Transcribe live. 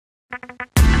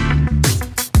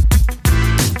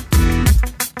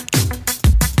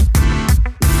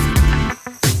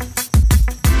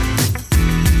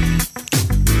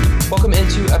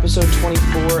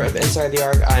Inside the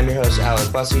Arc. I'm your host,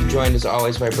 Alec Bussey, joined as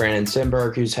always by Brandon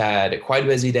Simberg, who's had quite a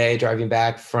busy day driving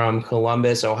back from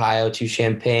Columbus, Ohio to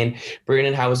Champaign.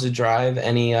 Brandon, how was the drive?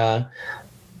 Any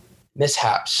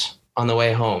mishaps on the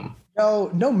way home? No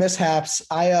mishaps.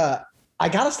 I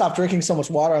got to stop drinking so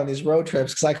much water on these road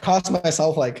trips because I cost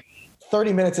myself like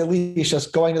 30 minutes at least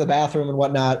just going to the bathroom and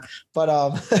whatnot. But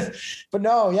but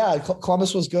no, yeah,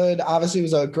 Columbus was good. Obviously, it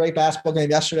was a great basketball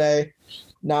game yesterday.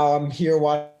 Now I'm here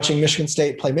watching Michigan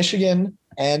State play Michigan.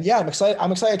 And yeah, I'm excited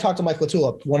to talk to Mike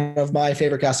LaTulip, one of my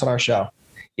favorite guests on our show.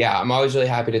 Yeah, I'm always really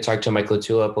happy to talk to Mike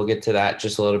LaTulip. We'll get to that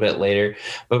just a little bit later.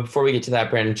 But before we get to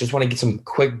that, Brandon, just want to get some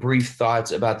quick, brief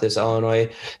thoughts about this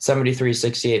Illinois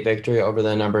 73-68 victory over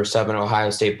the number 7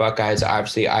 Ohio State Buckeyes.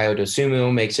 Obviously, Ayo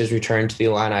Dosunmu makes his return to the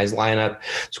Illini's lineup,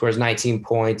 scores 19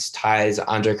 points, ties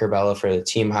Andre Curbelo for the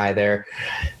team high there.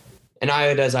 And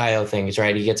Ayo does Ayo things,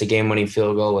 right? He gets a game-winning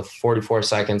field goal with 44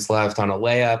 seconds left on a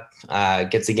layup,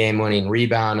 gets a game-winning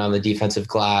rebound on the defensive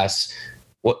glass.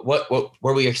 What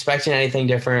were we expecting anything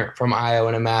different from Ayo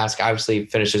in a mask? Obviously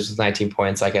finishes with 19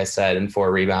 points, like I said, and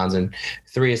 4 rebounds and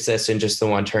 3 assists and just the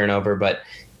 1 turnover. But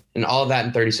in all of that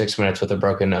in 36 minutes with a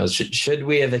broken nose, should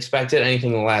we have expected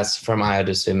anything less from Ayo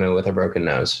Dosunmu with a broken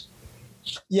nose?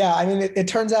 Yeah, I mean, it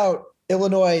turns out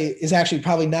Illinois is actually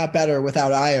probably not better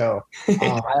without Ayo.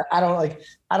 I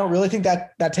don't really think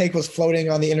that take was floating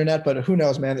on the internet, but who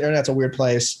knows, man? The internet's a weird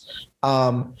place.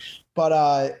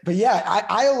 But yeah,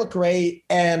 Ayo looked great,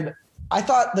 and I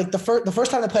thought like the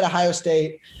first time they played Ohio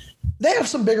State, they have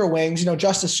some bigger wings. You know,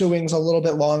 Justice Suing's a little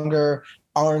bit longer,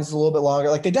 Arn's a little bit longer.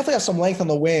 Like they definitely have some length on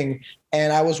the wing,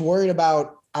 and I was worried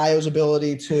about Ayo's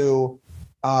ability to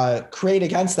create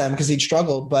against them because he'd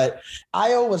struggled. But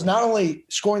Ayo was not only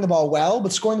scoring the ball well,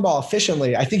 but scoring the ball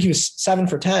efficiently. I think he was 7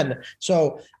 for 10.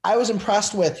 So I was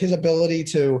impressed with his ability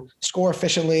to score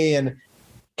efficiently and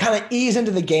kind of ease into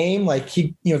the game. Like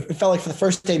he, it felt like for the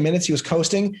first 8 minutes he was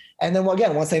coasting. And then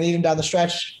again, once they need him down the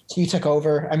stretch, he took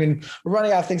over. I mean, we're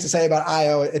running out of things to say about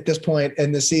Ayo at this point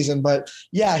in this season, but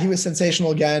yeah, he was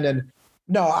sensational again. And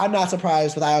no, I'm not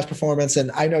surprised with Ayo's performance. And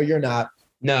I know you're not.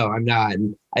 No, I'm not.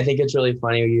 And I think it's really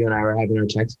funny. You and I were having our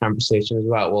text conversation as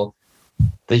well.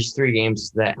 These 3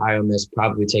 games that Ayo missed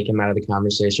probably take him out of the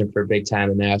conversation for Big Ten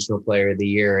and National Player of the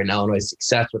Year, and Illinois'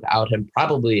 success without him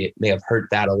probably may have hurt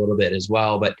that a little bit as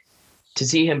well. But to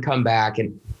see him come back,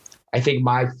 and I think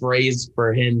my phrase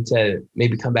for him to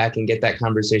maybe come back and get that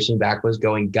conversation back was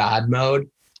going God mode.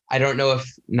 I don't know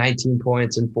if 19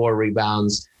 points and 4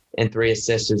 rebounds and 3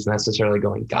 assists is necessarily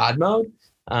going God mode,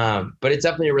 but it's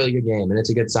definitely a really good game, and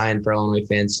it's a good sign for Illinois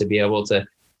fans to be able to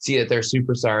see that their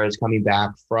superstar is coming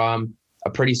back from a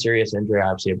pretty serious injury,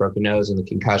 obviously a broken nose and the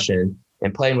concussion,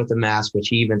 and playing with the mask, which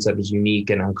he even said was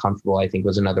unique and uncomfortable, I think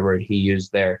was another word he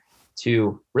used there,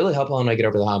 to really help Illinois get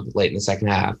over the hump late in the second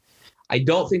half. I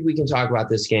don't think we can talk about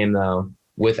this game, though,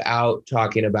 without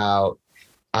talking about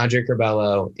Andre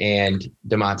Curbelo and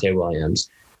Da'Monte Williams.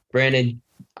 Brandon,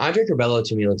 Andre Curbelo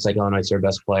to me looks like Illinois' their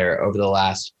best player over the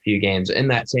last few games. In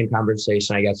that same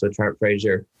conversation, I guess, with Trent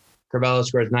Frazier, Curbelo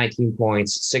scores 19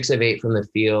 points, 6 of 8 from the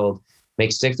field,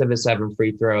 makes 6 of his 7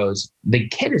 free throws. The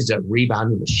kid is a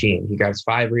rebounding machine. He grabs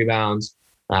 5 rebounds,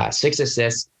 6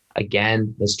 assists.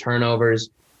 Again, his turnovers,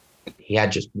 he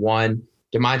had just 1.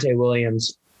 Da'Monte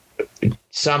Williams,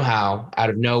 somehow,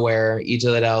 out of nowhere, EJ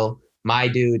Liddell, my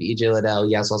dude, EJ Liddell,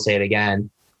 yes, I'll say it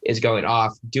again, is going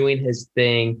off, doing his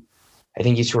thing. I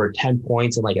think he scored 10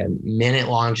 points in like a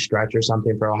minute-long stretch or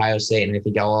something for Ohio State, and I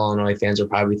think all Illinois fans are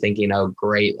probably thinking, oh,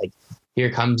 great, like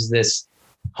here comes this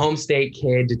home state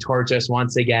kid to torch us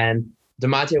once again.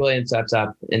 Da'Monte Williams steps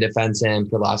up and defends him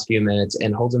for the last few minutes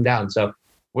and holds him down. So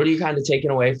what are you kind of taking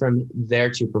away from their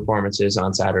 2 performances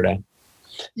on Saturday?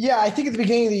 Yeah, I think at the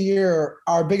beginning of the year,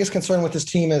 our biggest concern with this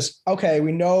team is, okay,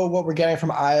 we know what we're getting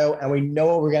from Ayo and we know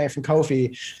what we're getting from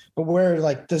Kofi, but where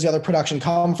like does the other production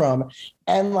come from?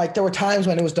 And like there were times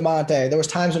when it was Da'Monte, there was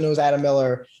times when it was Adam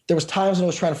Miller, there was times when it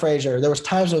was Trent Frazier, there was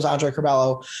times when it was Andre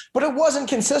Curbelo, but it wasn't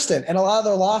consistent. And a lot of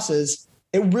their losses,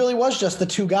 it really was just the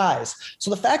 2 guys. So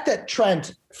the fact that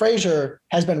Trent Frazier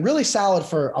has been really solid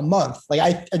for a month,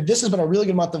 this has been a really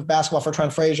good month of basketball for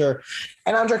Trent Frazier,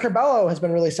 and Andre Curbelo has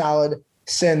been really solid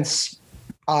since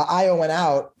Ayo went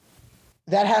out.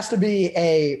 That has to be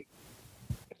a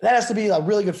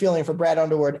really good feeling for Brad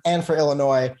Underwood and for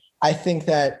Illinois. I think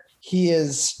that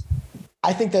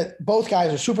both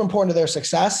guys are super important to their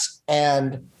success,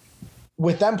 and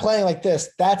with them playing like this,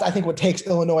 that's, I think, what takes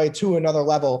Illinois to another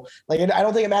level. Like, I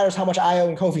don't think it matters how much Ayo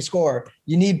and Kofi score.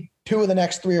 You need 2 of the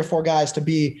next 3 or 4 guys to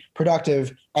be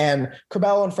productive, and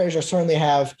Curbelo and Frazier certainly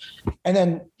have. And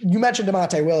then you mentioned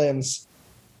Da'Monte Williams.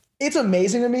 It's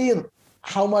amazing to me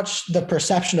how much the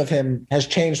perception of him has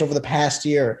changed over the past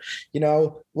year.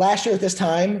 Last year at this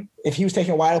time, if he was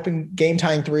taking a wide open game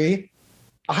tying three,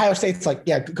 Ohio State's like,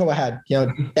 yeah, go ahead. We're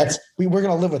going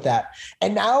to live with that.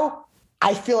 And now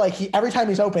I feel like every time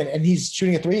he's open and he's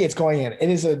shooting a three, it's going in. It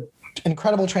is an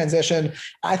incredible transition.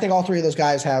 I think all three of those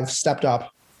guys have stepped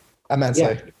up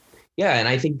immensely. Yeah. And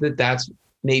I think that's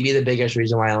maybe the biggest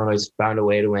reason why Illinois found a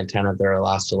way to win 10 of their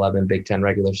last 11 Big Ten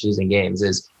regular season games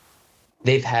is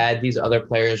they've had these other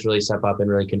players really step up and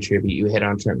really contribute. You hit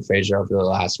on Trent Frazier over the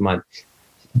last month.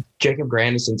 Jacob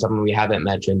Grandison, someone we haven't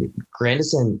mentioned.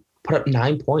 Grandison put up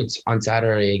 9 points on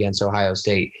Saturday against Ohio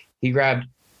State. He grabbed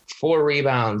 4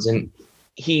 rebounds, and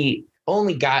he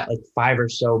only got like 5 or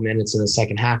so minutes in the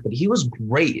second half, but he was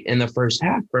great in the first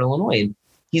half for Illinois.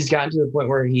 He's gotten to the point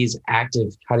where he's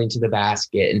active, cutting to the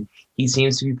basket, and he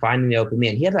seems to be finding the open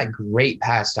man. He had that great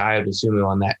pass to Ayo Dosunmu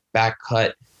on that back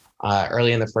cut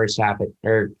early in the first half,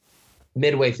 or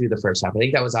midway through the first half. I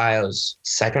think that was Ayo's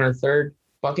second or third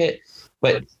bucket.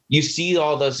 But you see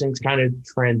all those things kind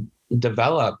of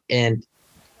develop, and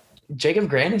Jacob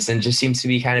Grandison just seems to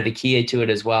be kind of the key to it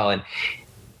as well. And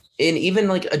even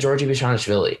like a Giorgi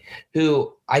Bezhanishvili,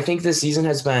 who I think this season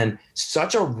has been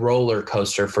such a roller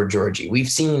coaster for Giorgi. We've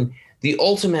seen the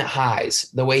ultimate highs,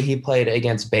 the way he played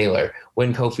against Baylor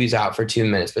when Kofi's out for 2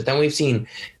 minutes. But then we've seen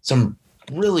some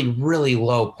really, really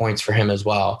low points for him as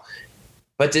well.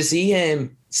 But to see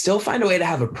him still find a way to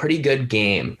have a pretty good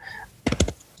game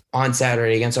on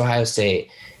Saturday against Ohio State,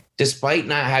 despite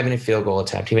not having a field goal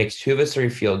attempt, he makes 2 of his 3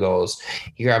 field goals.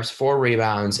 He grabs 4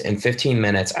 rebounds in 15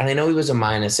 minutes. And I know he was a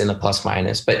minus in the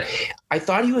plus-minus, but I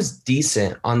thought he was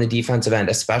decent on the defensive end,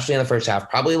 especially in the first half,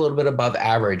 probably a little bit above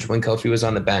average when Kofi was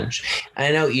on the bench. And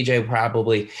I know EJ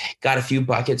probably got a few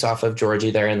buckets off of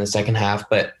Giorgi there in the second half,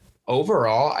 but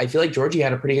overall, I feel like Giorgi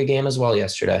had a pretty good game as well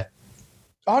yesterday.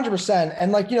 100%.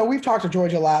 And we've talked to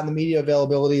Giorgi a lot in the media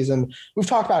availabilities, and we've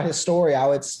talked about his story,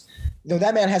 how it's,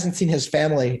 that man hasn't seen his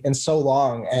family in so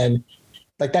long. And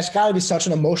that's got to be such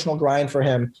an emotional grind for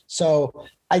him. So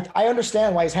I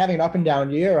understand why he's having an up and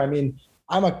down year. I mean,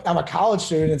 I'm a college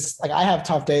student. It's like, I have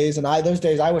tough days, and those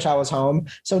days I wish I was home.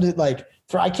 So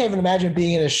I can't even imagine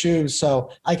being in his shoes.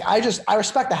 So I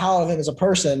respect the hell out of him as a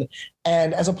person,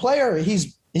 and as a player,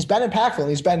 he's been impactful and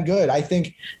he's been good. I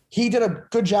think he did a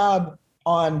good job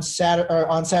on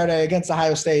Saturday against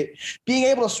Ohio State, being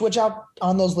able to switch out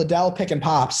on those Liddell pick and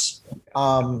pops.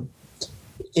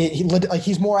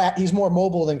 He's more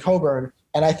mobile than Coburn,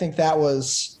 and I think that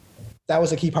was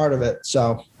a key part of it.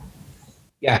 So,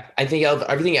 yeah, I think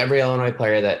every Illinois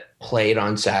player that played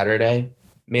on Saturday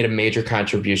made a major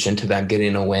contribution to them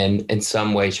getting a win in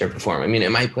some way, shape, or form. I mean,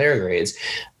 in my player grades,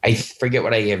 I forget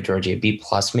what I gave Giorgi, a B+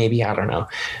 maybe, I don't know.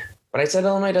 But I said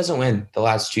Illinois doesn't win the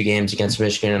last 2 games against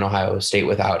Michigan and Ohio State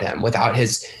without him, without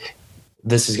his,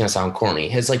 this is going to sound corny,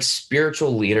 his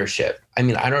spiritual leadership. I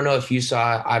mean, I don't know if you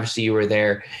saw, obviously you were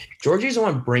there. Giorgi's the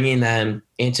one bringing them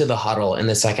into the huddle in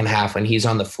the second half when he's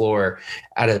on the floor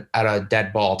at a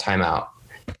dead ball timeout.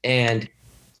 And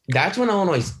that's when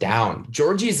Illinois is down.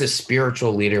 Giorgi's the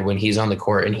spiritual leader when he's on the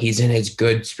court and he's in his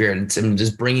good spirit and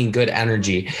just bringing good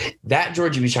energy. That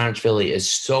Giorgi Bezhanishvili is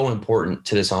so important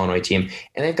to this Illinois team,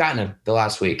 and they've gotten him the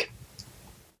last week.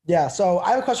 Yeah, so I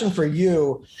have a question for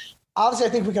you. Obviously, I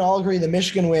think we can all agree the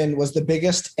Michigan win was the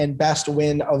biggest and best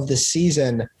win of the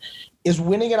season. Is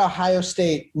winning at Ohio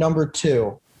State number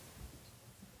 2?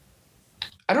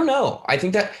 I don't know. I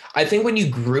think when you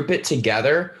group it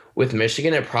together with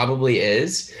Michigan, it probably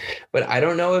is, but I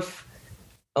don't know if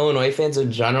Illinois fans in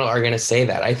general are going to say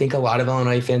that. I think a lot of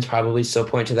Illinois fans probably still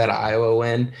point to that Iowa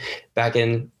win back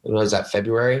in, early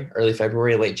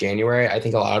February, late January. I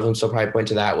think a lot of them still probably point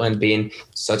to that one being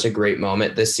such a great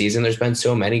moment this season. There's been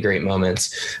so many great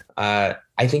moments. I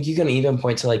think you can even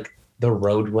point to the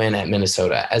road win at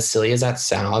Minnesota, as silly as that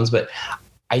sounds, but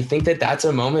I think that's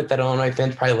a moment that Illinois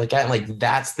fans probably look at and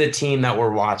that's the team that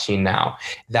we're watching now.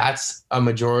 That's a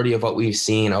majority of what we've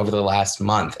seen over the last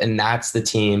month. And that's the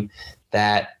team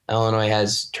that Illinois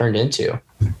has turned into.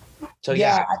 So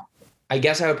yeah, I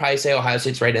guess I would probably say Ohio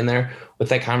State's right in there with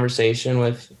that conversation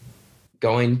with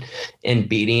going and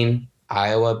beating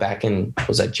Iowa back in,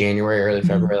 was that January, early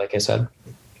February, like I said?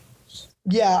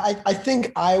 Yeah, I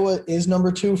think Iowa is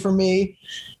number 2 for me.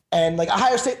 And the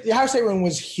Ohio State win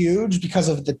was huge because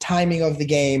of the timing of the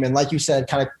game. And like you said,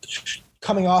 kind of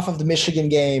coming off of the Michigan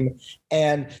game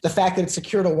and the fact that it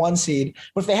secured a 1 seed.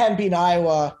 But if they hadn't beaten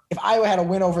Iowa, if Iowa had a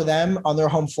win over them on their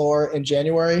home floor in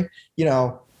January,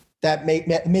 that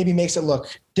maybe makes it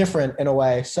look different in a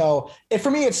way. So for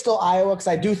me, it's still Iowa because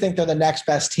I do think they're the next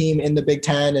best team in the Big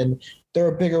Ten and they're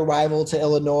a bigger rival to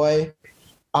Illinois.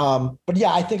 But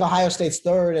yeah, I think Ohio State's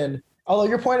 3rd. And Although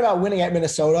your point about winning at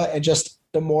Minnesota and just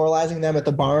demoralizing them at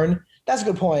the barn, that's a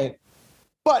good point.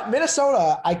 But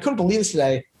Minnesota, I couldn't believe this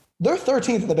today. They're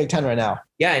 13th in the Big Ten right now.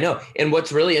 Yeah, I know. And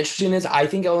what's really interesting is I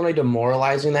think Illinois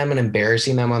demoralizing them and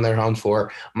embarrassing them on their home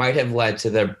floor might have led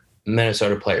to the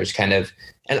Minnesota players kind of,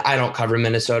 and I don't cover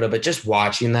Minnesota, but just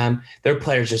watching them, their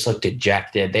players just look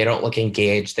dejected. They don't look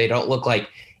engaged. They don't look like,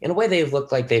 in a way, they've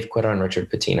looked like they've quit on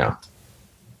Richard Pitino.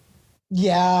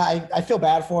 Yeah, I feel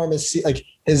bad for him.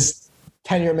 His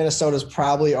tenure in Minnesota is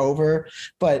probably over,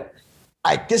 but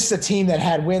this is a team that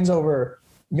had wins over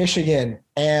Michigan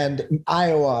and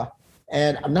Iowa,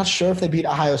 and I'm not sure if they beat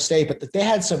Ohio State, but they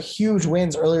had some huge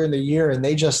wins earlier in the year, and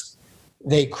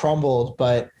they crumbled.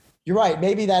 But you're right.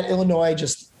 Maybe that Illinois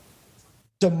just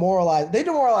demoralized. They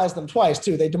demoralized them twice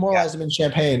too. They demoralized them in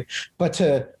Champaign, but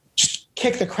to just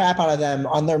kick the crap out of them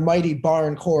on their mighty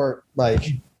barn court, that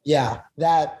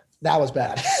was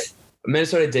bad.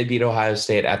 Minnesota did beat Ohio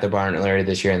State at the barn earlier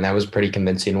this year, and that was a pretty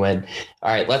convincing win.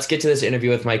 All right, let's get to this interview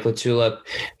with Mike LaTulip.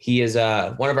 He is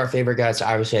one of our favorite guys.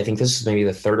 Obviously, I think this is maybe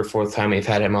the third or fourth time we've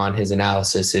had him on. His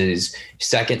analysis is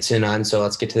second to none. So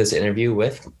let's get to this interview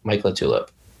with Mike LaTulip.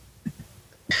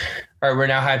 All right, we're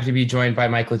now happy to be joined by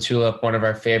Mike LaTulip, one of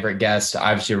our favorite guests,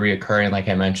 obviously reoccurring, like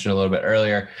I mentioned a little bit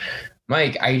earlier.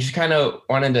 Mike, I just kind of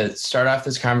wanted to start off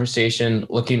this conversation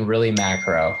looking really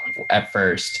macro at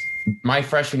first. My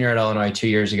freshman year at Illinois 2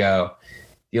 years ago,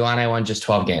 the Illini won just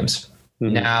 12 games.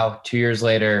 Mm-hmm. Now, 2 years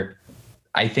later,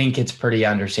 I think it's pretty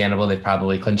understandable they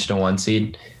probably clinched a 1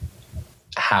 seed.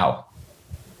 How?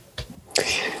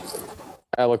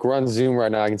 Look, we're on Zoom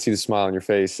right now. I can see the smile on your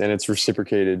face, and it's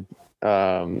reciprocated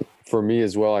for me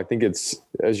as well. I think it's,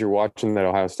 as you're watching that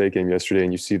Ohio State game yesterday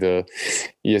and you see the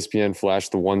ESPN flash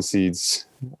the 1 seeds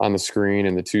on the screen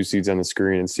and the 2 seeds on the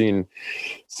screen, and seeing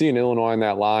Illinois in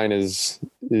that line is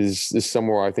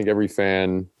somewhere I think every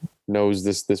fan knows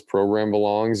this program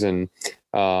belongs. And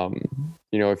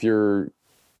if you're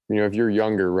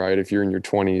younger, right, if you're in your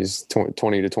 20s,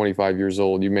 20 to 25 years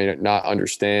old, you may not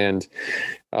understand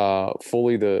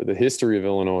fully the history of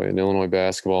Illinois and Illinois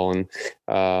basketball,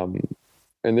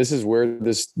 and this is where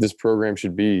this program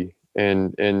should be,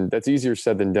 and that's easier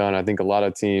said than done. I think a lot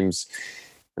of teams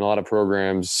and a lot of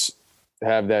programs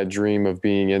have that dream of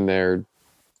being in there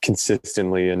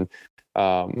consistently, and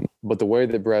but the way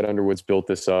that Brad Underwood's built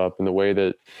this up and the way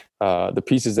that the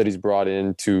pieces that he's brought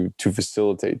in to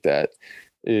facilitate that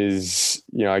is,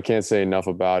 I can't say enough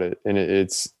about it. And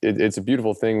it's a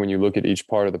beautiful thing when you look at each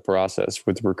part of the process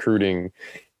with recruiting.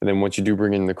 And then once you do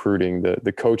bring in the recruiting,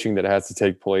 the coaching that has to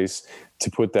take place to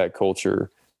put that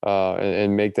culture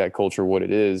and make that culture what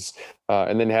it is.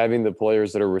 And then having the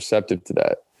players that are receptive to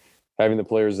that, having the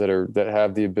players that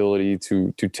have the ability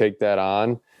to take that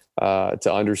on,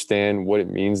 to understand what it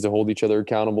means to hold each other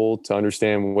accountable, to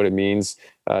understand what it means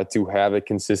to have a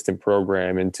consistent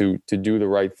program and to do the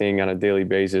right thing on a daily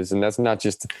basis. And that's not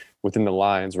just within the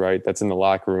lines, right? That's in the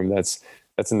locker room. That's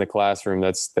in the classroom.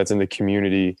 That's in the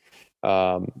community.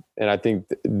 And I think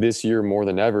this year more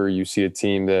than ever, you see a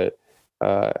team that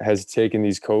has taken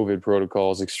these COVID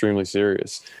protocols extremely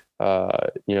serious.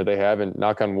 They haven't,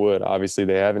 knock on wood, obviously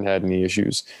they haven't had any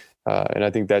issues. And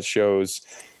I think that shows,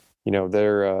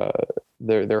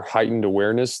 their heightened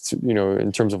awareness,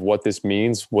 in terms of what this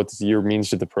means, what this year means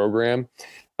to the program.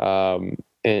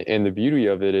 And the beauty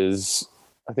of it is,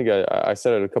 I think I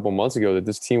said it a couple months ago, that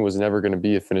this team was never going to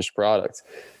be a finished product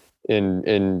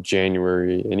in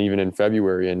January and even in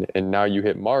February. And now you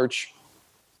hit March,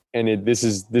 and this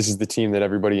is the team that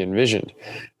everybody envisioned.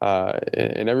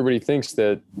 And everybody thinks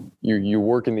that you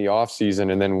work in the off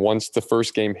season, and then once the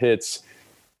first game hits,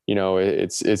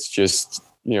 it's just,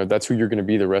 that's who you're going to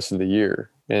be the rest of the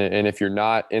year. And if you're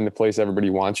not in the place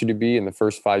everybody wants you to be in the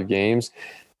first 5 games,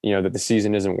 that the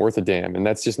season isn't worth a damn. And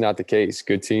that's just not the case.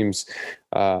 Good teams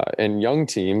and young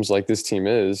teams like this team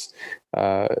is,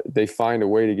 they find a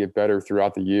way to get better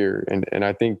throughout the year. And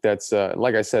I think that's,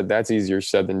 like I said, that's easier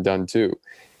said than done too,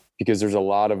 because there's a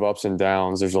lot of ups and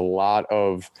downs. There's a lot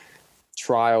of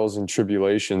trials and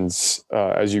tribulations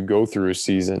as you go through a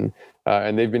season.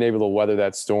 And they've been able to weather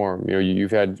that storm.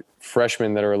 You've had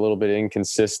freshmen that are a little bit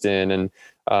inconsistent,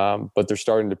 but they're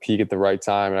starting to peak at the right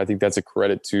time. And I think that's a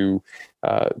credit to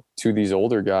these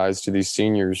older guys, to these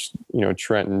seniors,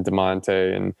 Trenton,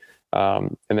 DeMonte, and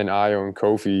then Ayo and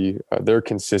Kofi, their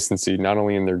consistency, not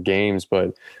only in their games,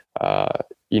 but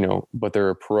their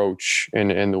approach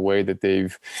and the way that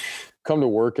they've come to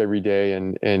work every day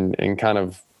and kind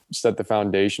of set the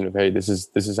foundation of, hey, this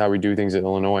is how we do things at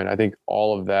Illinois. And I think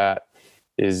all of that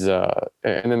is, and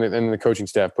then the coaching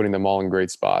staff putting them all in great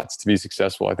spots to be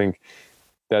successful. I think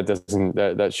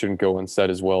that shouldn't go unsaid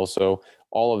as well. So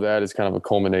all of that is kind of a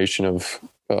culmination of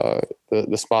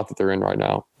the spot that they're in right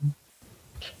now.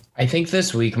 I think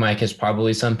this week, Mike, is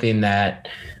probably something that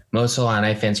most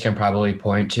Illini fans can probably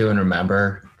point to and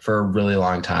remember for a really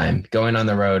long time. Going on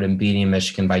the road and beating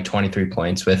Michigan by 23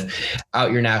 points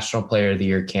without your National Player of the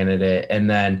Year candidate. And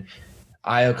then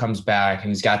Ayo comes back and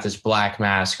he's got this black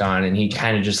mask on and he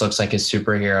kind of just looks like a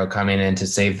superhero coming in to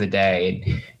save the day.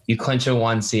 And you clinch a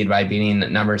 1 seed by beating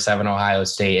number 7 Ohio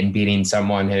State and beating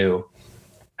someone who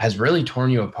has really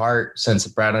torn you apart since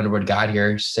Brad Underwood got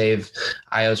here, save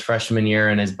Ayo's freshman year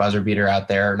and his buzzer beater out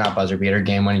there, not buzzer beater,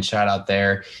 game-winning shot out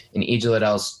there. And EJ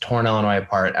Liddell's torn Illinois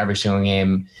apart every single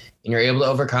game. And you're able to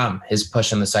overcome his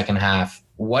push in the second half.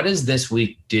 What does this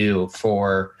week do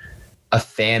for a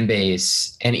fan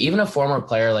base and even a former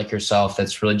player like yourself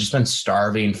that's really just been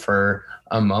starving for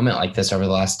a moment like this over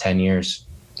the last 10 years?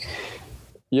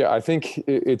 Yeah, I think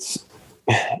it's –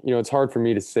 it's hard for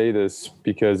me to say this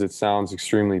because it sounds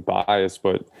extremely biased,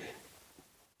 but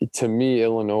to me,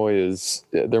 Illinois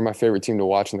they're my favorite team to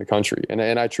watch in the country. And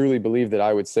I truly believe that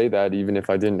I would say that even if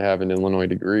I didn't have an Illinois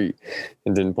degree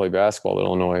and didn't play basketball at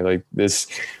Illinois. Like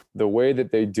the way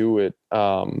that they do it.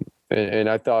 And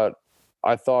I thought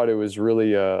it was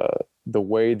really the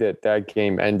way that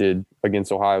game ended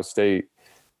against Ohio State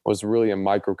was really a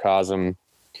microcosm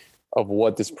of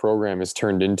what this program has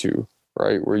turned into.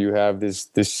 Right, where you have this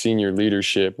senior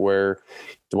leadership where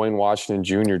Dwayne Washington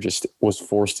Jr. just was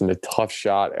forced into tough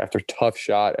shot after tough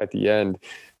shot at the end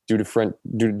due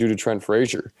to Trent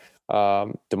Frazier.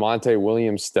 DeMonte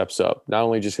Williams steps up, not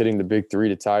only just hitting the big three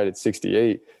to tie it at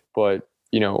 68, but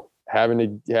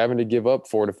having to give up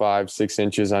 4 to 5, 6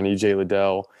 inches on EJ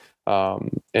Liddell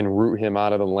and root him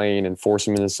out of the lane and force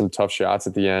him into some tough shots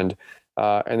at the end,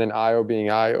 and then Ayo being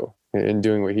Ayo. And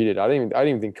doing what he did. I didn't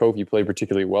even think Kofi played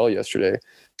particularly well yesterday.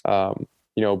 But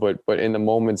in the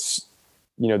moments,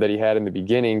 that he had in the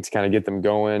beginning to kind of get them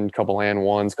going, couple and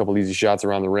ones, couple easy shots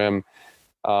around the rim.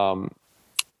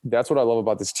 That's what I love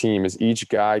about this team is each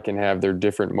guy can have their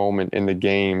different moment in the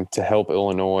game to help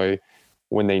Illinois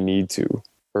when they need to,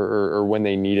 or when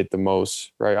they need it the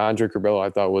most, right? Andre Curbelo, I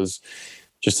thought, was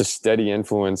just a steady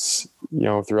influence,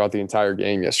 throughout the entire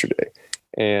game yesterday.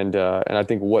 And I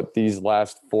think what these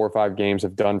last 4 or 5 games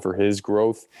have done for his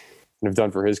growth and have done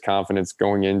for his confidence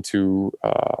going into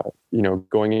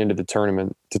the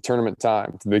tournament, to tournament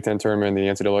time, to the Big Ten tournament, the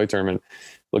NCAA tournament.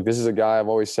 Look, this is a guy, I've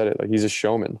always said it, like he's a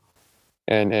showman.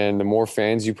 And the more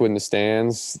fans you put in the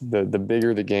stands, the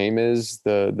bigger the game is,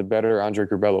 the better Andre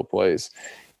Curbelo plays.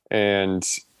 And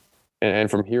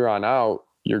from here on out,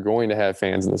 you're going to have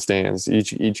fans in the stands.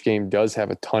 Each game does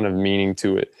have a ton of meaning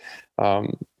to it.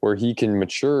 Where he can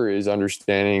mature is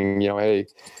understanding, hey,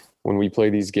 when we play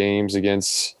these games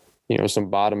against, some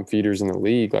bottom feeders in the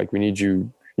league, like we need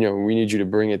you to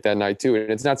bring it that night too.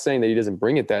 And it's not saying that he doesn't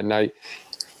bring it that night.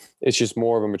 It's just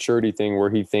more of a maturity thing where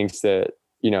he thinks that,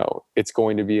 it's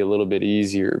going to be a little bit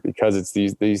easier because it's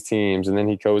these teams. And then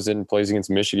he goes in and plays against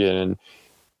Michigan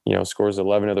and, scores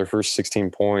 11 of their first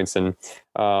 16 points. And,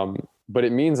 but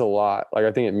it means a lot. Like,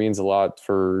 I think it means a lot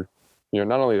for,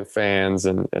 not only the fans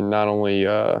and not only,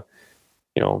 not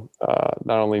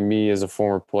only me as a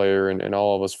former player and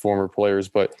all of us former players,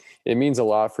 but it means a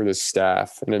lot for the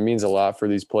staff and it means a lot for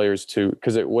these players too.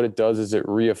 Because what it does is it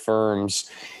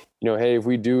reaffirms, hey, if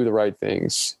we do the right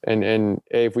things and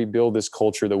hey, if we build this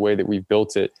culture the way that we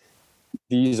built it,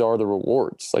 these are the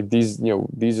rewards. Like these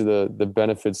are the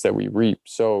benefits that we reap.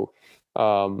 So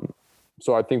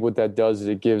I think what that does is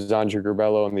it gives Andre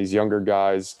Curbelo and these younger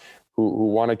guys who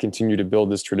want to continue to build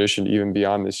this tradition even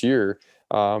beyond this year,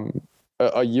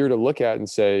 a year to look at and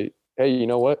say, hey, you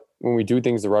know what? When we do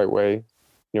things the right way,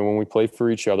 when we play for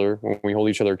each other, when we hold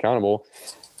each other accountable,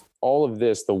 all of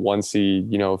this, the 1 seed,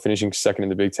 finishing second in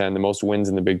the Big Ten, the most wins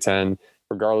in the Big Ten,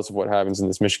 regardless of what happens in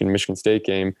this Michigan State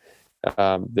game,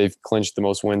 they've clinched the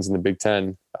most wins in the Big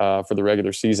Ten for the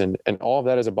regular season. And all of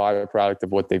that is a byproduct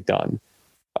of what they've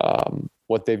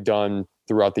done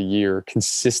throughout the year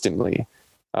consistently.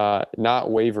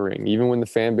 Not wavering, even when the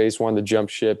fan base wanted to jump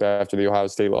ship after the Ohio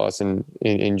State loss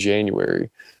in January,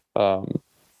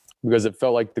 because it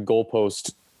felt like the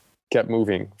goalpost kept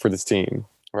moving for this team,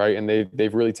 right? And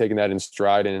they've really taken that in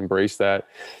stride and embraced that.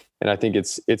 And I think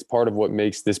it's part of what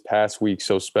makes this past week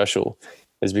so special,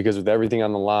 is because with everything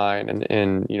on the line,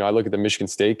 and I look at the Michigan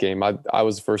State game, I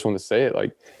was the first one to say it,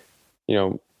 like,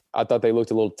 I thought they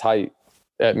looked a little tight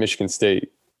at Michigan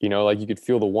State. Like you could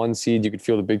feel the 1 seed, you could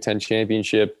feel the Big Ten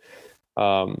championship.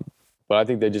 But But I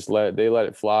think they let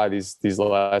it fly these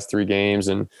last 3 games,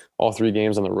 and all 3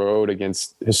 games on the road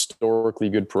against historically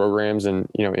good programs, and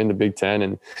in the Big Ten.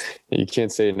 And you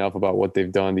can't say enough about what they've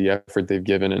done, the effort they've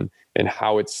given, and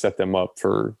how it's set them up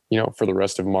for for the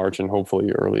rest of March and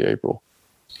hopefully early April.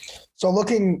 So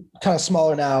looking kind of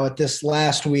smaller now at this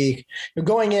last week,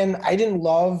 going in, I didn't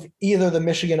love either the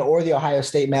Michigan or the Ohio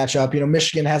State matchup.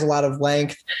 Michigan has a lot of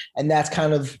length, and that's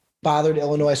kind of bothered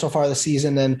Illinois so far this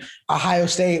season. And Ohio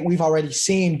State, we've already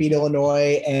seen beat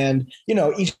Illinois, and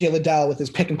E.J. Liddell with his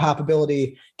pick and pop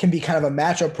ability can be kind of a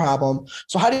matchup problem.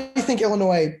 So how do you think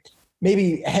Illinois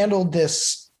maybe handled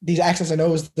these X's and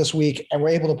O's this week and were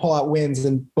able to pull out wins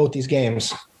in both these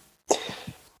games?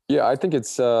 Yeah, I think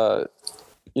it's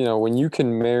when you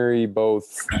can marry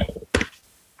both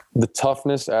the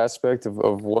toughness aspect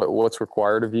of what's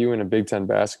required of you in a Big Ten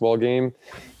basketball game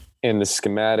and the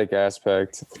schematic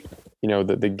aspect,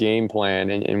 the game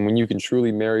plan. And when you can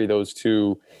truly marry those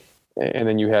two, and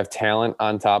then you have talent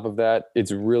on top of that,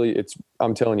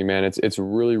 I'm telling you, man, it's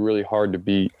really, really hard to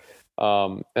beat.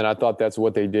 And I thought that's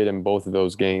what they did in both of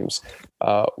those games.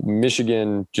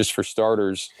 Michigan, just for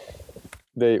starters,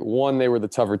 they were the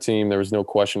tougher team. There was no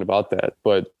question about that.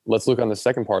 But let's look on the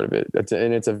second part of it.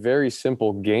 It's a very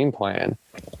simple game plan.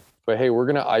 But hey, we're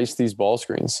going to ice these ball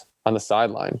screens on the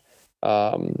sideline.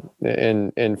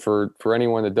 And for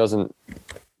anyone that doesn't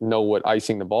know what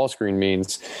icing the ball screen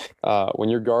means, when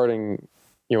you're guarding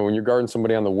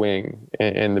somebody on the wing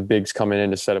and the big's coming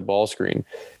in to set a ball screen,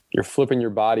 you're flipping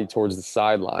your body towards the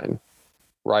sideline,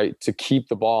 right, to keep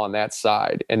the ball on that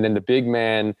side. And then the big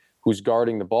man who's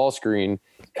guarding the ball screen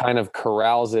kind of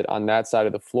corrals it on that side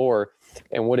of the floor.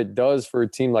 And what it does for a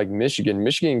team like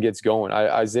Michigan gets going.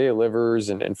 Isaiah Livers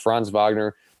and Franz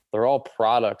Wagner, they're all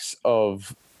products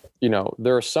of,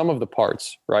 there are some of the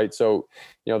parts, right? So,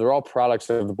 they're all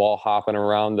products of the ball hopping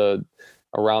around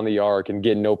the arc and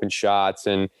getting open shots.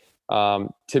 And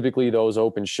typically those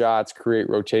open shots create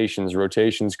rotations.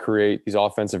 Rotations create these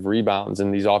offensive rebounds,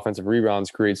 and these offensive rebounds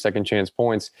create second chance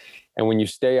points. And when you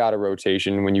stay out of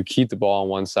rotation, when you keep the ball on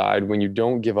one side, when you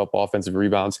don't give up offensive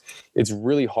rebounds, it's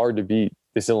really hard to beat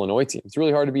this Illinois team. It's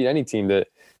really hard to beat any team that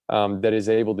is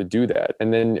able to do that.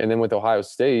 And then with Ohio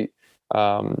State,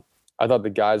 I thought the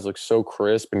guys looked so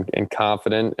crisp and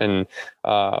confident, and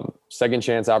second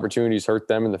chance opportunities hurt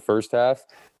them in the first half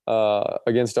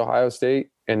against Ohio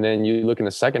State. And then you look in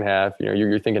the second half,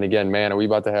 you're thinking again, man, are we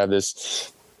about to have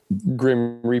this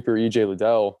Grim Reaper E.J.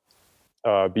 Liddell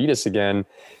beat us again?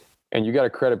 And you got to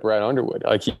credit Brad Underwood.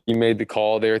 Like he made the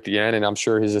call there at the end, and I'm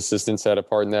sure his assistants had a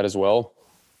part in that as well.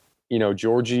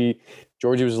 Georgie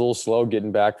was a little slow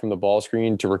getting back from the ball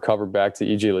screen to recover back to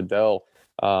E.J. Liddell.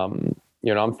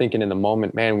 I'm thinking in the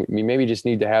moment, man, we maybe just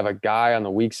need to have a guy on the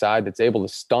weak side that's able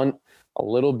to stunt a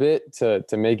little bit to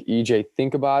make EJ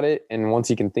think about it. And once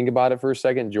he can think about it for a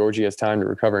second, Georgie has time to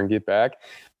recover and get back.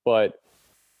 But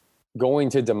going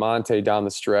to DeMonte down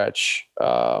the stretch,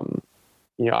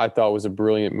 I thought was a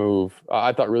brilliant move.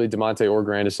 I thought really DeMonte or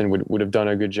Grandison would have done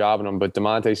a good job on him, but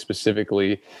DeMonte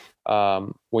specifically,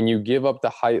 when you give up the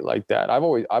height like that, I've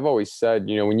always said,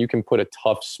 when you can put a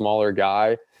tough, smaller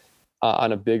guy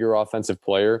on a bigger offensive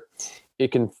player,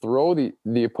 it can throw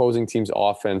the opposing team's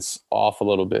offense off a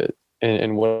little bit.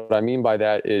 And what I mean by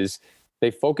that is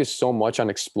they focus so much on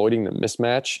exploiting the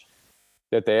mismatch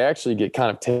that they actually get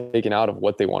kind of taken out of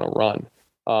what they want to run.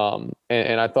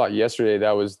 And I thought yesterday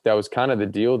that was kind of the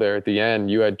deal there at the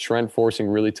end. You had Trent forcing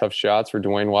really tough shots for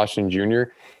Dwayne Washington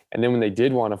Jr. And then when they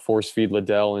did want to force feed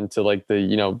Liddell into like the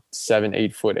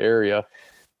 7-8 foot area,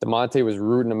 DeMonte was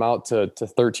rooting him out to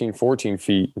 13, 14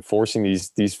 feet and forcing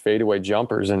these fadeaway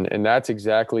jumpers. And that's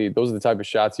exactly, those are the type of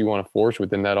shots you want to force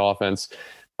within that offense.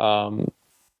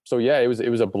 So yeah, it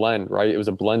was a blend, right? It was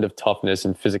a blend of toughness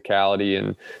and physicality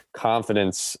and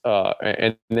confidence,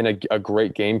 and then a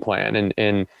great game plan.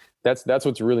 And that's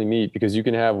what's really neat, because you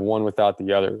can have one without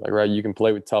the other. Like, right, you can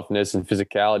play with toughness and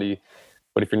physicality,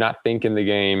 but if you're not thinking the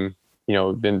game,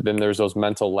 then there's those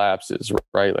mental lapses,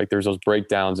 right? Like there's those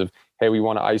breakdowns of, hey, we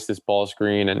want to ice this ball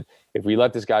screen, and if we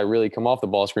let this guy really come off the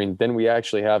ball screen, then we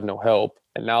actually have no help.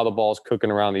 And now the ball's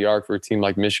cooking around the arc for a team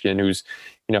like Michigan, who's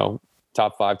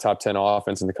top 5, top 10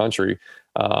 offense in the country.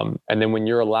 And then when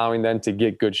you're allowing them to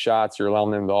get good shots, you're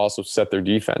allowing them to also set their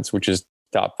defense, which is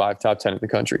top 5, top 10 in the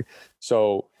country.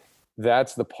 So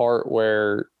that's the part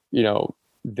where,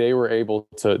 they were able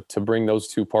to bring those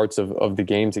two parts of the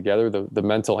game together, the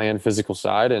mental and physical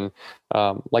side. And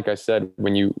like I said,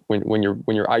 when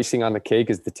you're icing on the cake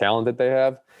is the talent that they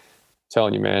have, I'm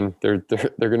telling you, man, they're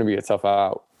going to be a tough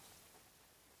out.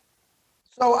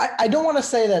 So I don't want to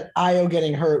say that Io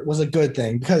getting hurt was a good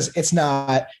thing, because it's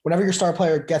not. Whenever your star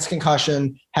player gets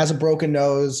concussion, has a broken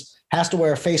nose, has to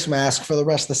wear a face mask for the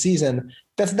rest of the season,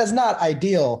 that's not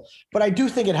ideal. But I do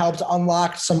think it helped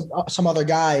unlock some other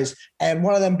guys, and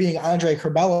one of them being Andre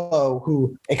Curbelo,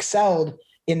 who excelled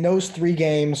in those 3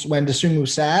 games when Dosunmu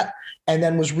sat, and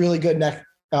then was really good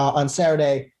on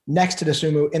Saturday next to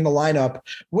Dosunmu in the lineup.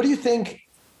 What do you think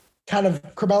kind of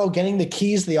Curbelo getting the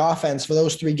keys to the offense for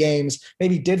those 3 games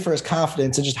maybe did for his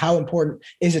confidence, and just how important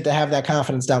is it to have that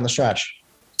confidence down the stretch?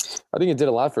 I think it did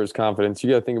a lot for his confidence.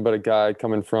 You got to think about a guy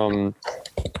coming from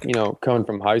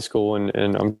high school,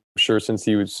 and I'm sure since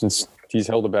he's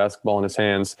held a basketball in his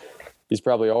hands, he's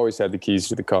probably always had the keys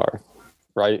to the car,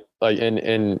 right? Like,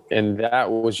 and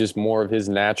that was just more of his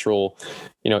natural,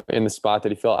 in the spot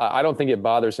that he felt. I don't think it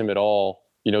bothers him at all.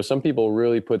 Some people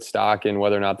really put stock in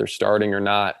whether or not they're starting or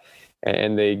not,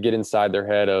 and they get inside their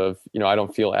head of, I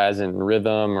don't feel as in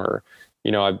rhythm, or,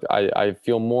 I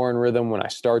feel more in rhythm when I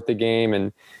start the game.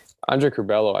 And Andre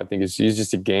Curbelo, I think, he's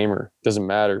just a gamer. Doesn't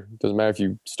matter if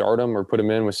you start him or put him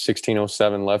in with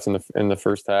 16:07 left in the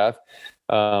first half.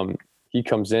 He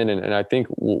comes in, and I think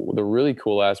the really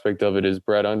cool aspect of it is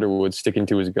Brad Underwood sticking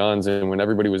to his guns. And when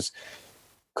everybody was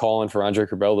calling for Andre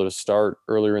Curbelo to start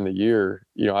earlier in the year,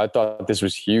 I thought this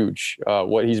was huge.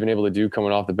 What he's been able to do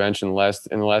coming off the bench in the last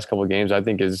couple of games, I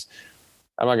think is,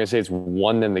 I'm not going to say it's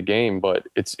won them the game, but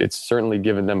it's certainly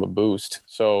given them a boost.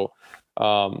 So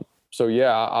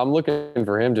yeah, I'm looking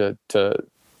for him to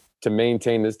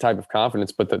maintain this type of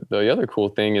confidence. But the other cool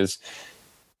thing is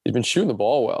he's been shooting the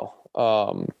ball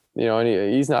well.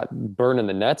 And he's not burning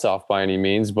the nets off by any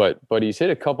means, but he's hit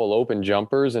a couple open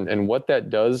jumpers, and what that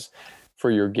does for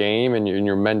your game and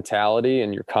your mentality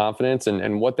and your confidence,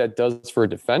 and what that does for a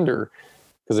defender.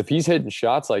 Because if he's hitting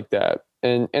shots like that,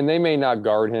 and they may not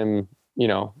guard him,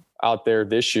 out there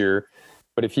this year,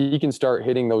 but if he can start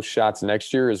hitting those shots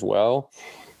next year as well,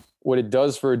 what it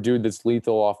does for a dude that's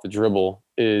lethal off the dribble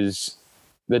is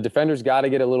the defender's got to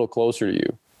get a little closer to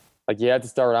you. Like, you have to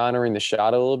start honoring the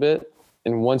shot a little bit.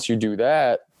 And once you do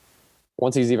that,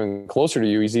 once he's even closer to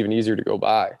you, he's even easier to go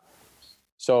by.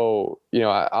 So,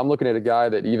 I'm looking at a guy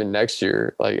that even next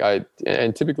year,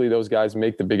 and typically those guys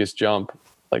make the biggest jump,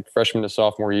 like freshman to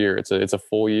sophomore year. It's a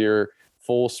full year,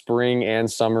 full spring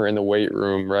and summer in the weight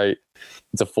room, right?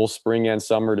 It's a full spring and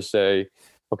summer to say,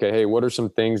 okay, hey, what are some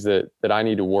things that I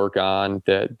need to work on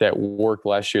that worked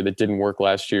last year, that didn't work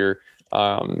last year?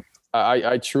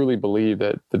 I truly believe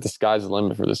that the sky's the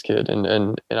limit for this kid.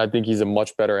 And I think he's a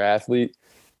much better athlete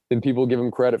than people give him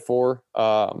credit for.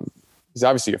 He's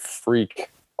obviously a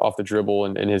freak off the dribble,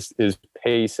 and his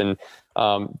pace, and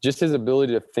just his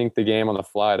ability to think the game on the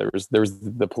fly. There was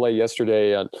the play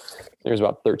yesterday. There was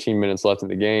about 13 minutes left in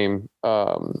the game.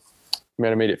 Might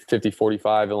have made it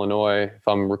 50-45 Illinois, if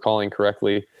I'm recalling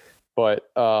correctly. But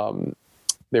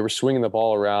they were swinging the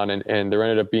ball around, and there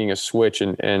ended up being a switch,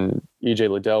 and E.J.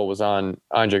 Liddell was on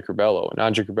Andre Curbelo. And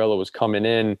Andre Curbelo was coming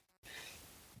in,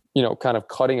 kind of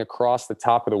cutting across the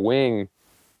top of the wing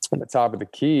at the top of the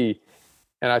key.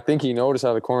 And I think he noticed out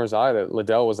of the corner of his eye that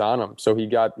Liddell was on him. So he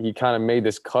kind of made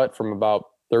this cut from about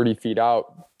 30 feet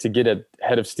out to get a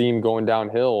head of steam going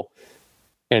downhill.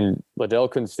 And Liddell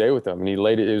couldn't stay with him, and he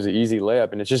laid it. It was an easy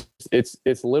layup. And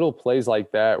it's little plays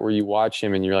like that where you watch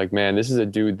him and you're like, man, this is a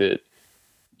dude that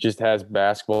just has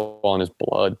basketball in his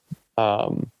blood.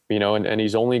 And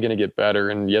he's only going to get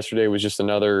better. And yesterday was just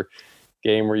another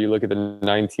game where you look at the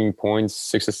 19 points,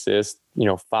 6 assists,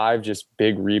 5 just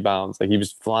big rebounds. Like, he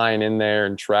was flying in there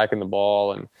and tracking the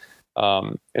ball,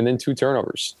 and then 2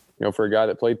 turnovers, for a guy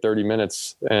that played 30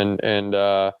 minutes. And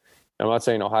I'm not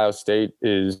saying Ohio State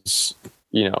is,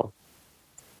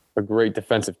 a great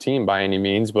defensive team by any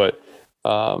means, but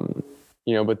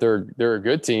but they're a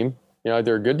good team.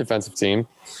 They're a good defensive team.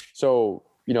 So,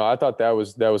 I thought that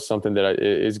was something that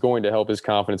is going to help his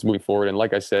confidence moving forward. And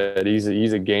like I said, he's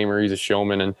a gamer, he's a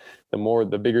showman, and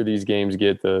the bigger these games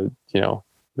get, the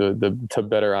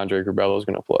better Andre Curbelo is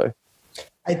going to play.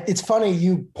 It's funny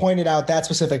you pointed out that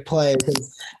specific play,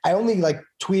 because I only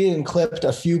tweeted and clipped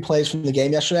a few plays from the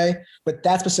game yesterday, but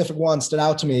that specific one stood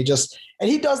out to me. And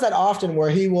he does that often, where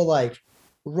he will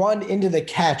run into the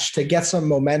catch to get some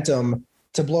momentum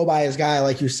to blow by his guy,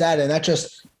 like you said, and that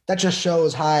just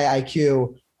shows high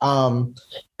IQ.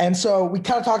 And so we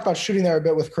kind of talked about shooting there a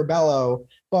bit with Curbelo,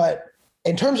 but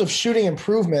in terms of shooting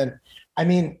improvement, I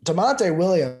mean, DeMonte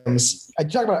Williams, I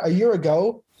talked about a year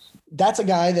ago, that's a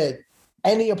guy that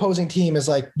any opposing team is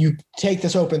like, you take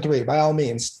this open three, by all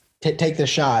means, take this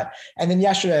shot. And then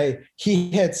yesterday he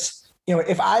hits,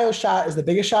 if Io's shot is the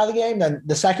biggest shot of the game, then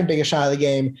the second biggest shot of the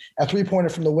game, a 3-pointer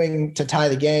from the wing to tie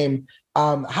the game.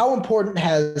 How important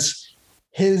has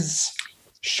his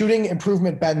shooting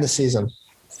improvement been this season?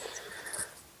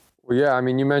 Well, yeah, I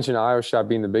mean, you mentioned Ayo's shot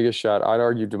being the biggest shot. I'd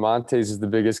argue DeMonte's is the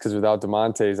biggest because without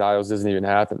DeMonte's, Ayo's doesn't even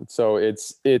happen. So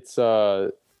it's I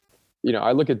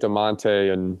look at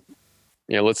DeMonte and,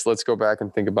 let's go back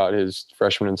and think about his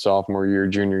freshman and sophomore year,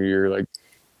 junior year,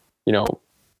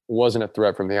 wasn't a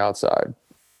threat from the outside.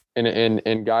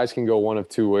 And guys can go one of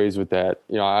two ways with that.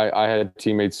 I had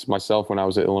teammates myself when I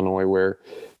was at Illinois where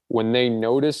when they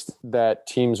noticed that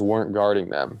teams weren't guarding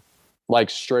them, like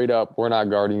straight up, we're not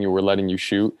guarding you, we're letting you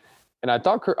shoot. And I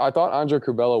thought Andre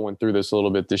Curbelo went through this a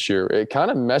little bit this year. It kind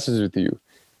of messes with you.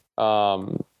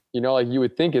 You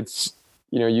would think it's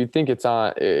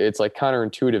like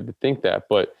counterintuitive to think that,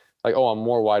 but like, oh, I'm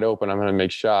more wide open, I'm going to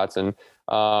make shots. And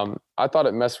I thought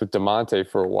it messed with DeMonte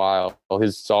for a while,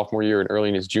 his sophomore year and early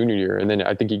in his junior year. And then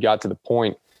I think he got to the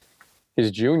point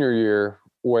his junior year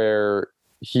where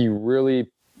he really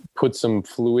put some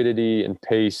fluidity and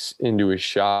pace into his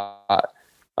shot.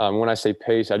 When I say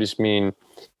pace, I just mean,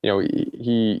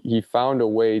 he found a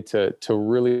way to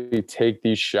really take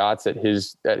these shots at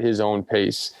his own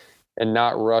pace and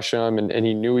not rush them. And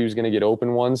he knew he was going to get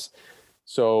open ones.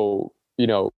 So,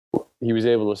 he was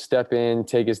able to step in,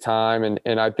 take his time.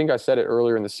 And I think I said it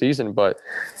earlier in the season, but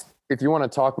if you want to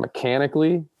talk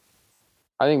mechanically,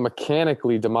 I think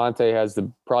mechanically DeMonte has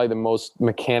probably the most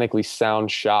mechanically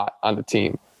sound shot on the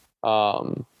team.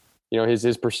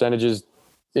 His percentages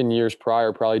in years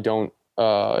prior probably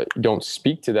don't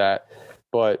speak to that,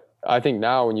 but I think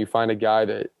now when you find a guy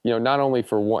that, not only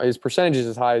for one, his percentage is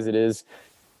as high as it is,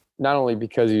 not only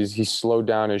because he's slowed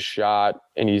down his shot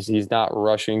and he's not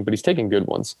rushing, but he's taking good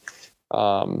ones.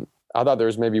 I thought there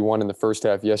was maybe one in the first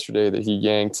half yesterday that he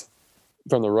yanked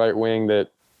from the right wing that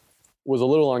was a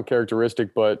little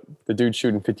uncharacteristic, but the dude's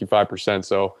shooting 55%.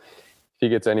 So if he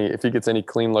gets any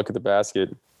clean look at the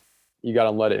basket, you got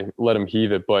to let him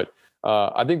heave it. But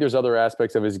I think there's other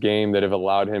aspects of his game that have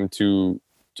allowed him to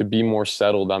be more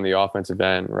settled on the offensive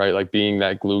end, right? Like being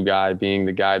that glue guy, being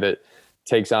the guy that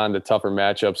takes on the tougher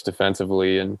matchups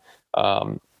defensively. And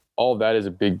all of that is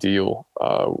a big deal,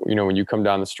 when you come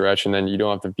down the stretch, and then you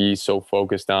don't have to be so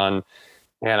focused on,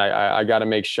 man, I got to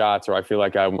make shots, or I feel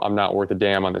like I'm not worth a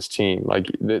damn on this team. Like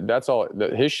that's all.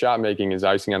 His shot making is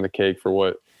icing on the cake for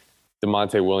what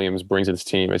DeMonte Williams brings to this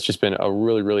team. It's just been a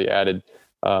really, really added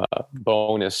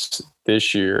bonus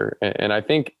this year. And I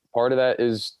think part of that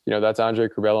is, that's Andre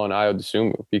Curbelo and Ayo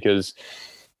Dosunmu, because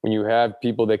when you have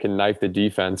people that can knife the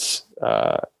defense,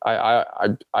 I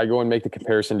go and make the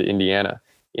comparison to Indiana.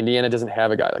 Indiana doesn't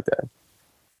have a guy like that.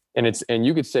 And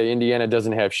you could say Indiana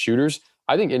doesn't have shooters.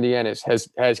 I think Indiana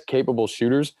has capable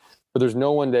shooters, but there's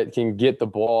no one that can get the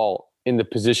ball in the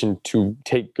position to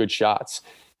take good shots.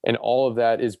 And all of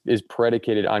that is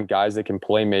predicated on guys that can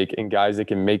play make and guys that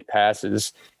can make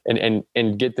passes and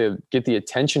get the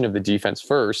attention of the defense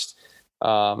first.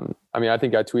 I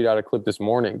think I tweeted out a clip this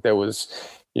morning that was,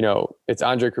 it's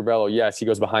Andre Curbelo. Yes, he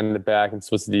goes behind the back and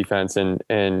splits the defense, and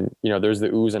there's the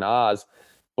oohs and ahs,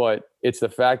 but it's the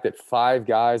fact that 5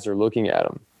 guys are looking at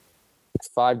him.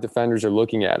 5 defenders are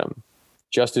looking at him.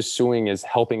 Justice Sueing is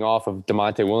helping off of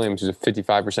DeMonte Williams, who's a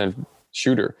 55%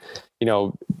 shooter.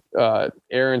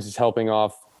 Aarons is helping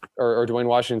off, or Dwayne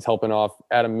Washington's helping off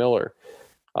Adam Miller,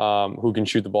 who can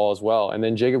shoot the ball as well. And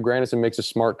then Jacob Grandison makes a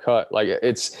smart cut. Like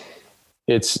it's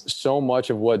so much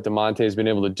of what DeMonte has been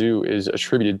able to do is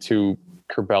attributed to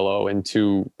Curbelo and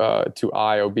to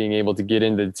Ayo being able to get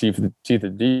into the teeth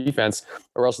of the defense,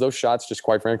 or else those shots just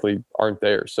quite frankly aren't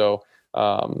there. So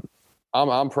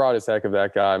I'm proud as heck of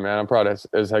that guy, man. I'm proud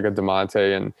as heck of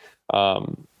DeMonte, and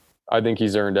I think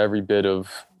he's earned every bit of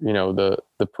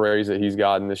the praise that he's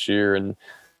gotten this year, and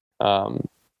and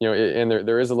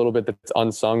there is a little bit that's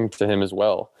unsung to him as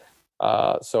well.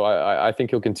 So I think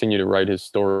he'll continue to write his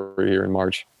story here in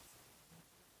March.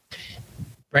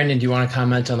 Brandon, do you want to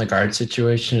comment on the guard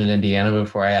situation in Indiana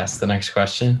before I ask the next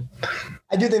question?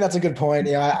 I do think that's a good point.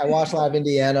 I watched a lot of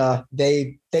Indiana.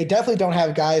 They definitely don't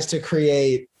have guys to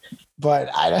create, but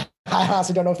I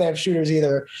honestly don't know if they have shooters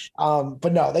either.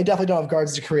 But no, they definitely don't have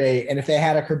guards to create. And if they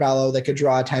had a Curbelo that could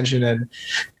draw attention, and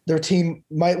their team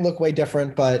might look way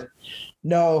different, but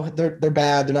no, they're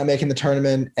bad. They're not making the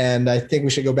tournament. And I think we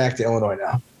should go back to Illinois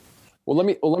now. Well,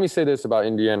 let me say this about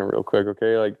Indiana real quick.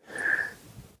 Okay. Like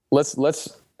let's,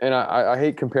 and I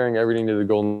hate comparing everything to the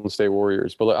Golden State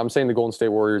Warriors, but I'm saying the Golden State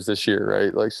Warriors this year,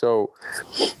 right? Like, so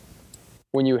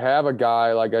when you have a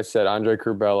guy, like I said, Andre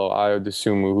Curbelo, Ayo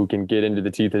Dosunmu, who can get into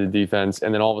the teeth of the defense,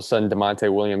 and then all of a sudden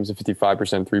DeMonte Williams, a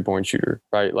 55% 3-point shooter,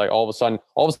 right? Like all of a sudden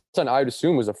Ayo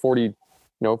Dosunmu was a 41,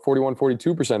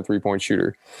 42% 3-point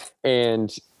shooter.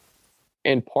 And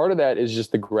And part of that is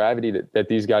just the gravity that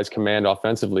these guys command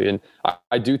offensively. And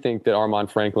I do think that Armaan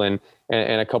Franklin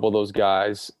and a couple of those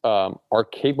guys are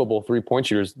capable 3-point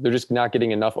shooters. They're just not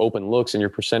getting enough open looks, and your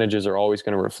percentages are always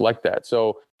going to reflect that.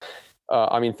 So,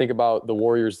 think about the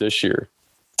Warriors this year.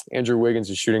 Andrew Wiggins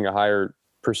is shooting a higher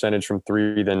percentage from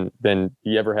 3 than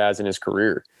he ever has in his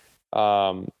career.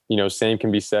 Same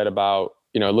can be said about,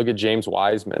 look at James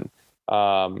Wiseman.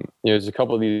 There's a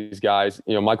couple of these guys,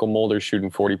 Michael Mulder's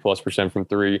shooting 40+% from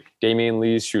 3. Damian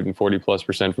Lee's shooting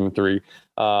 40+% from 3.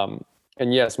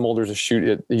 And yes, Mulder's a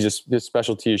shooter. His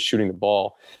specialty is shooting the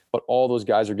ball, but all those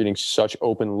guys are getting such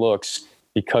open looks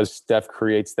because Steph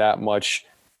creates that much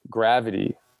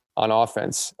gravity on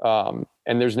offense.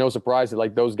 And there's no surprise that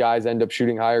like those guys end up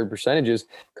shooting higher percentages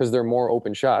because they're more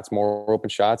open shots. More open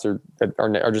shots are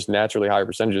just naturally higher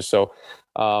percentages. So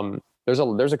there's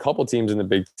a couple teams in the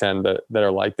Big Ten that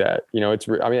are like that.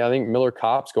 I think Miller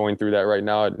Kopp's going through that right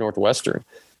now at Northwestern.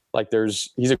 Like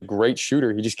he's a great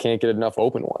shooter. He just can't get enough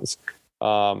open ones.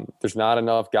 There's not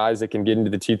enough guys that can get into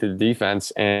the teeth of the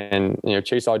defense. And,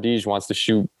 Chase Audige wants to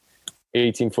shoot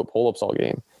 18-foot pull-ups all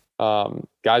game.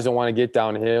 Guys don't want to get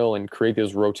downhill and create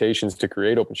those rotations to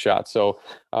create open shots. So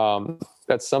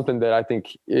that's something that I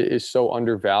think is so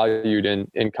undervalued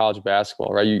in college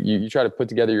basketball, right? You try to put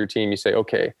together your team. You say,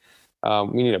 okay,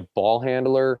 we need a ball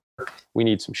handler, we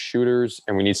need some shooters,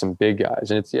 and we need some big guys.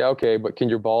 And it's, okay, but can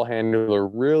your ball handler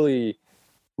really,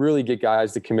 really get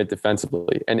guys to commit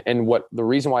defensively? And the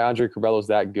reason why Andre Curbelo is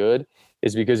that good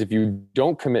is because if you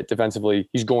don't commit defensively,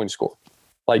 he's going to score.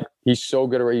 Like he's so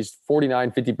good. He's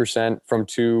 49-50% from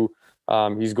 2.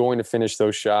 He's going to finish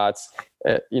those shots.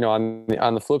 On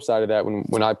the flip side of that,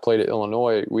 when I played at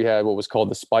Illinois, we had what was called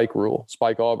the spike rule.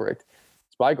 Spike Albrecht.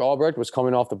 Spike Albrecht was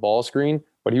coming off the ball screen,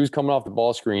 but he was coming off the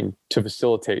ball screen to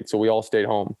facilitate. So we all stayed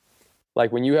home.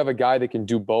 Like when you have a guy that can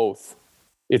do both,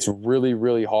 it's really,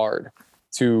 really hard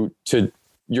to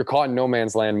you're caught in no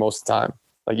man's land most of the time.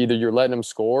 Like either you're letting him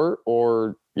score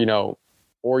or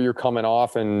you're coming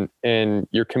off and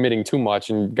you're committing too much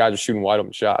and guys are shooting wide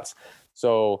open shots.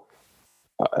 So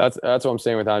that's what I'm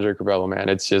saying with Andre Curbelo, man.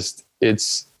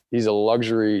 He's a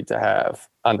luxury to have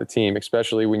on the team,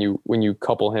 especially when you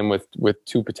couple him with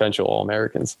 2 potential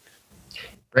All-Americans.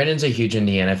 Brandon's a huge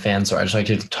Indiana fan, so I'd just like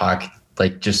to talk,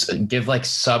 just give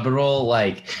subtle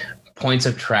points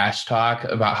of trash talk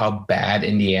about how bad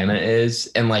Indiana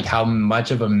is and how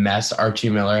much of a mess Archie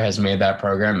Miller has made that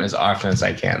program as often as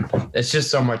I can. It's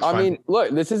just so much fun. I mean, look,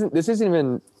 this isn't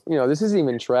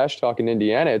even trash talk in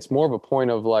Indiana. It's more of a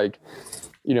point of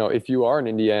if you are an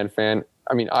Indiana fan,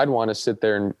 I mean, I'd want to sit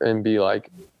there and be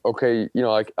like, okay,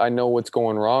 I know what's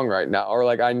going wrong right now, or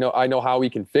I know how we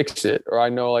can fix it, or I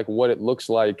know what it looks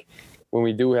like when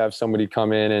we do have somebody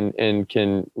come in and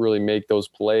can really make those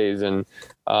plays. And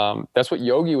that's what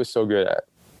Yogi was so good at.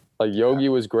 Yogi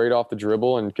was great off the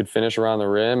dribble and could finish around the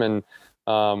rim. And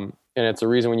it's the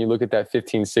reason when you look at that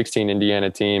 15-16 Indiana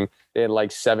team, they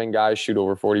had 7 guys shoot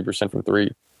over 40% from 3.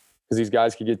 Because these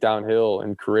guys could get downhill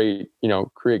and create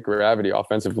gravity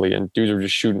offensively. And dudes were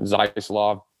just shooting.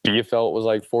 Zaislav, Bielefeld was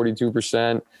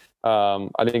 42%.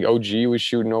 I think OG was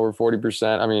shooting over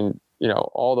 40%. I mean,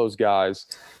 all those guys.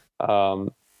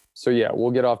 So yeah,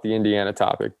 we'll get off the Indiana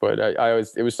topic, but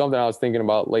it was something I was thinking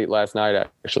about late last night.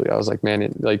 Actually, I was like,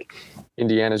 man,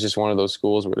 Indiana is just one of those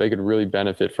schools where they could really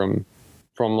benefit from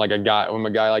a guy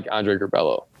like Andre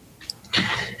Curbelo.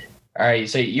 All right,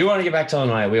 so you want to get back to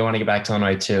Illinois. We want to get back to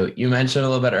Illinois too. You mentioned a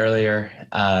little bit earlier,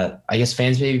 I guess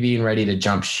fans may be being ready to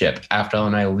jump ship after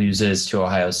Illinois loses to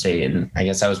Ohio State, and I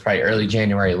guess that was probably early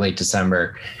January, late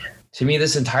December. To me,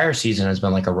 this entire season has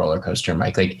been like a roller coaster,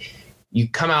 Mike. You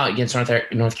come out against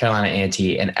North Carolina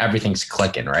A&T and everything's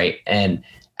clicking, right? And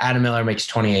Adam Miller makes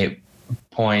 28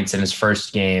 points in his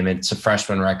first game. It's a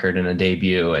freshman record in a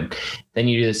debut. And then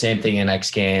you do the same thing in the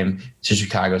next game to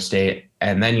Chicago State.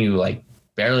 And then you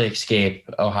barely escape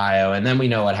Ohio. And then we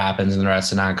know what happens in the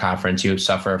rest of non-conference. You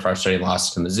suffer a frustrating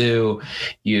loss to Mizzou.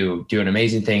 You do an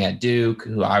amazing thing at Duke,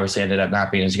 who obviously ended up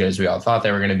not being as good as we all thought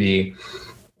they were going to be.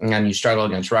 And then you struggle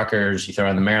against Rutgers, you throw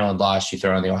in the Maryland loss, you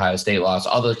throw in the Ohio State loss,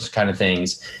 all those kind of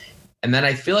things. And then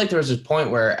I feel like there was this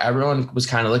point where everyone was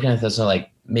kind of looking at this and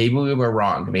maybe we were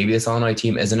wrong. Maybe this Illinois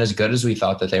team isn't as good as we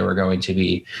thought that they were going to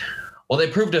be. Well, they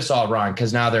proved us all wrong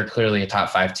because now they're clearly a top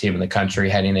 5 team in the country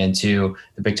heading into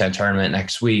the Big Ten tournament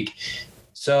next week.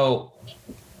 So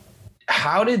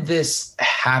how did this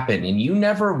happen? And you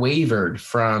never wavered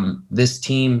from this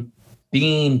team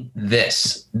being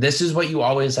this. This is what you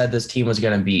always said this team was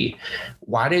going to be.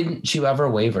 Why didn't you ever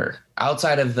waver?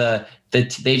 Outside of they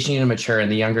just need to mature and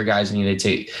the younger guys needed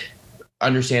to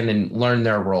understand and learn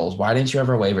their roles. Why didn't you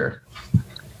ever waver?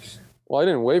 Well, I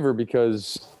didn't waver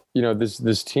because,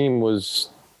 this team was,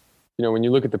 when you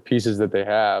look at the pieces that they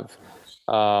have,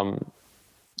 and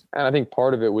I think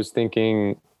part of it was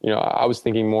thinking, I was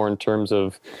thinking more in terms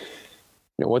of,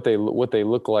 what they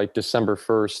look like December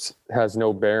 1st has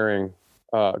no bearing,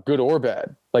 good or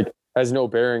bad, like has no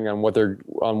bearing on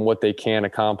what they can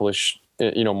accomplish,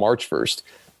 March 1st.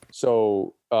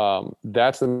 So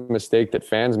that's the mistake that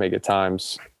fans make at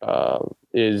times,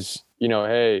 is,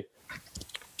 hey,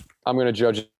 I'm going to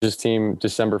judge this team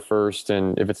December 1st.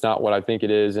 And if it's not what I think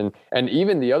it is, and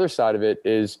even the other side of it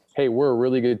is, hey, we're a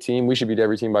really good team. We should beat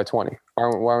every team by 20. Why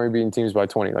aren't we beating teams by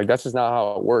 20? Like, that's just not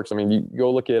how it works. I mean, you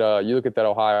go look at that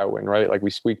Ohio win, right? Like,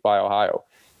 we squeaked by Ohio.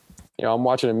 I'm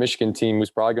watching a Michigan team who's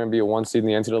probably going to be a 1 seed in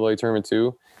the NCAA tournament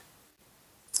too.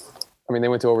 I mean, they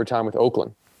went to overtime with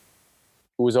Oakland,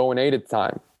 who was 0-8 at the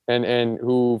time, and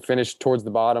who finished towards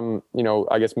the bottom,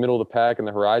 I guess middle of the pack in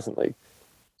the Horizon League.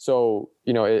 So,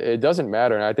 it doesn't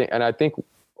matter. And I think,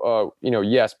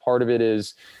 yes, part of it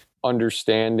is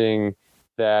understanding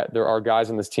that there are guys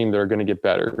on this team that are going to get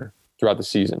better throughout the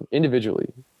season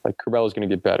individually. Like Curbelo's going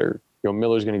to get better.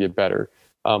 Miller's going to get better.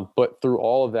 But through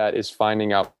all of that is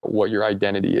finding out what your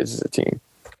identity is as a team.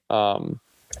 So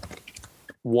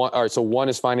one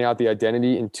is finding out the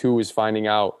identity, and two is finding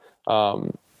out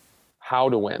how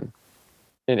to win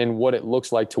and what it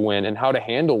looks like to win and how to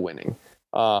handle winning.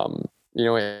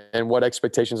 And what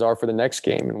expectations are for the next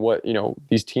game, and what,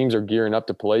 these teams are gearing up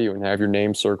to play you and have your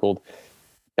name circled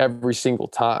every single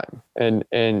time. And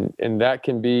that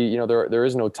can be, there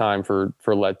is no time for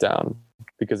letdown,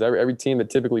 because every team that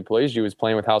typically plays you is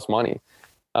playing with house money.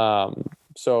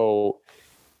 So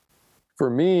for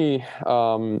me,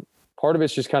 part of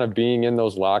it's just kind of being in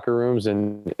those locker rooms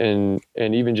and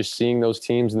even just seeing those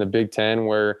teams in the Big Ten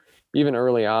where even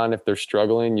early on, if they're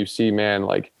struggling, you see, man,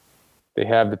 like, they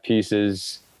have the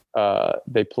pieces,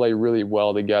 they play really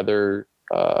well together.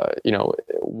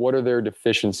 What are their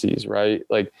deficiencies, right?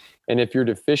 Like, and if your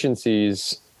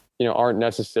deficiencies, aren't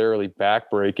necessarily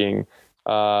backbreaking,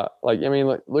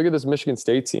 look at this Michigan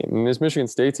State team. I mean, this Michigan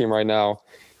State team right now,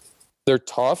 they're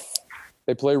tough.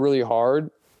 They play really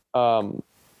hard,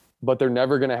 but they're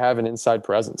never going to have an inside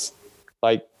presence.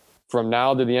 Like, from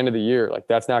now to the end of the year, like,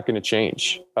 that's not going to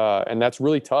change. And that's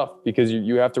really tough because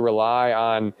you have to rely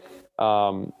on,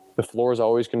 the floor is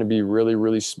always going to be really,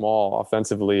 really small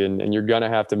offensively, and you're going to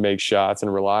have to make shots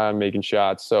and rely on making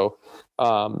shots. So,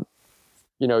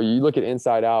 you look at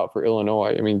inside out for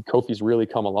Illinois. I mean, Kofi's really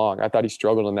come along. I thought he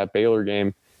struggled in that Baylor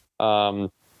game. I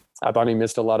thought he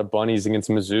missed a lot of bunnies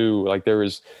against Mizzou. Like, there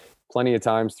was plenty of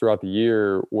times throughout the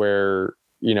year where,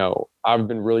 I've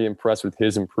been really impressed with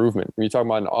his improvement. When you talk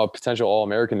about a potential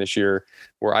All-American this year,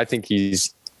 where I think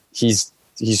he's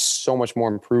so much more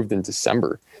improved in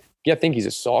December. I think he's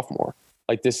a sophomore.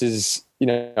 Like, this is,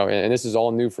 and this is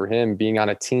all new for him, being on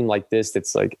a team like this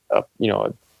that's like a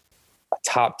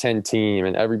top 10 team,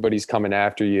 and everybody's coming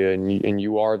after you, and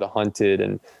you are the hunted.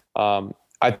 And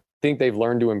I think they've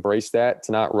learned to embrace that,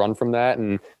 to not run from that.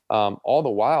 And all the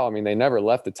while, I mean, they never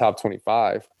left the top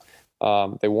 25.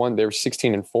 They were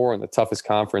 16-4 in the toughest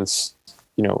conference,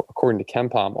 according to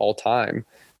KenPom, all time.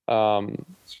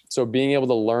 So being able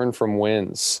to learn from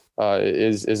wins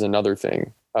is another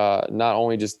thing. Not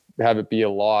only just have it be a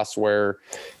loss where,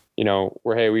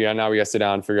 hey, we got to sit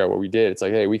down and figure out what we did. It's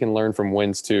like, hey, we can learn from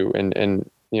wins too. And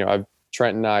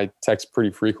Trent and I text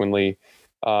pretty frequently.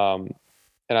 And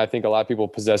I think a lot of people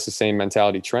possess the same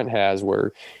mentality Trent has,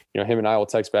 where, him and I will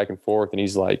text back and forth, and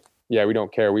he's like, yeah, we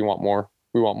don't care. We want more.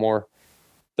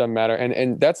 Doesn't matter.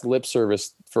 And that's lip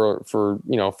service for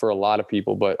a lot of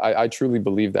people. But I truly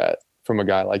believe that from a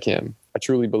guy like him. I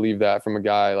truly believe that from a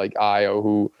guy like Ayo,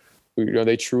 who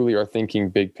they truly are thinking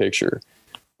big picture,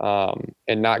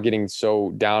 and not getting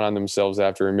so down on themselves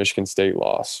after a Michigan State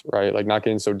loss, right? Like, not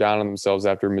getting so down on themselves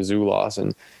after a Mizzou loss.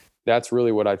 And that's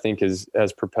really what I think has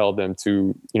propelled them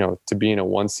to being a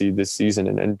 1 seed this season,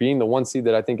 and being the 1 seed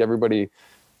that I think everybody,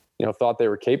 thought they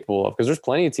were capable of. Because there's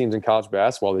plenty of teams in college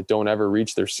basketball that don't ever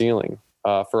reach their ceiling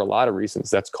for a lot of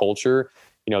reasons. That's culture,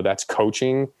 that's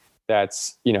coaching,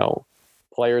 that's,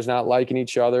 players not liking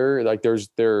each other. Like,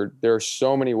 there are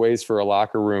so many ways for a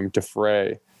locker room to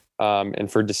fray,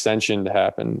 and for dissension to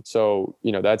happen. So,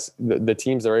 that's the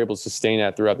teams that are able to sustain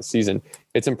that throughout the season.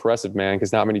 It's impressive, man,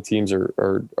 because not many teams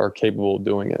are capable of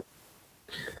doing it.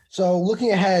 So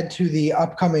looking ahead to the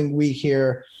upcoming week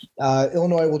here,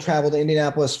 Illinois will travel to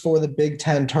Indianapolis for the Big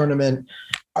Ten tournament.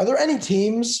 Are there any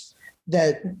teams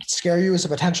that scare you as a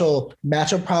potential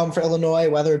matchup problem for Illinois,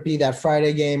 whether it be that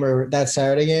Friday game or that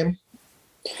Saturday game?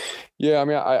 Yeah, I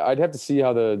mean, I'd have to see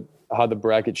how the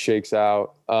bracket shakes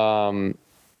out. I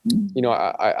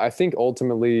think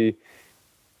ultimately,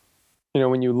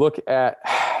 when you look at,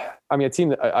 I mean, a team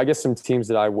that I guess some teams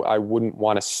that I wouldn't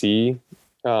want to see.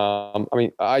 I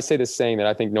mean, I say this saying that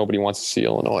I think nobody wants to see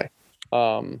Illinois.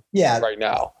 Right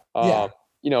now.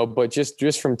 But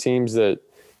just from teams that,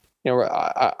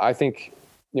 I think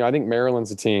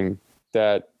Maryland's a team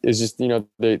that is just,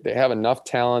 they have enough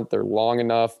talent. They're long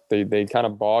enough. They kind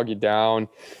of bog you down.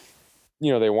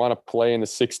 They want to play in the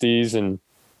 60s and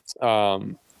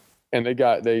they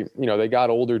got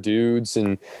older dudes.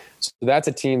 And so that's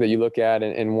a team that you look at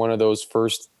in one of those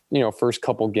first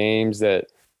couple games that,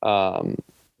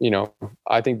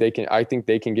 I think they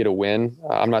can get a win.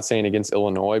 I'm not saying against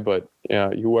Illinois, but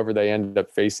whoever they end up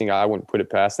facing, I wouldn't put it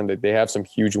past them. They have some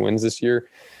huge wins this year.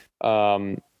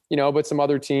 But some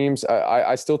other teams,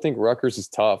 I still think Rutgers is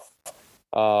tough.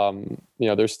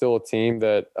 They're still a team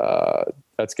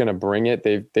that's going to bring it.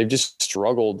 They've just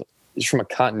struggled just from a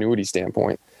continuity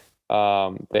standpoint.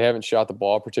 They haven't shot the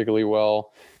ball particularly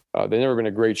well. They've never been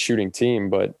a great shooting team,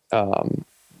 but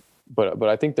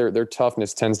I think their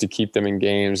toughness tends to keep them in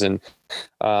games, and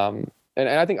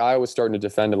I think Iowa's starting to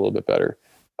defend a little bit better.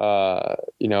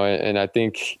 And I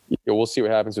think we'll see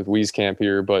what happens with Wieskamp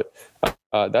here, but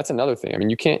that's another thing. I mean,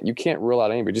 you can't rule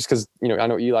out anybody just because I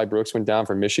know Eli Brooks went down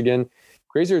from Michigan.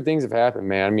 Crazier things have happened,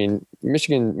 man. I mean,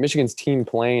 Michigan's team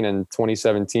plane in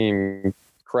 2017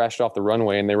 crashed off the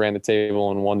runway and they ran the table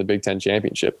and won the Big Ten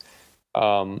championship.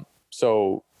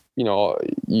 So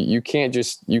you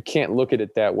can't look at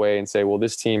it that way and say, well,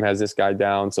 this team has this guy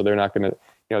down, so they're not going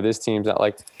to, this team's not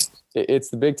like. It's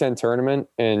the Big Ten tournament,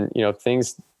 and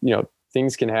things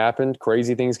can happen.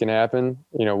 Crazy things can happen.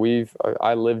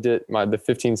 I lived it the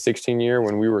 15-16 year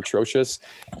when we were atrocious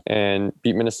and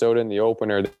beat Minnesota in the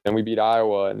opener. Then we beat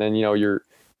Iowa, and then you're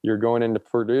going into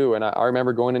Purdue. And I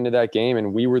remember going into that game,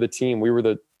 and we were the team. We were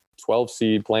the 12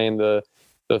 seed playing the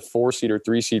 4 seed or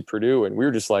 3 seed Purdue, and we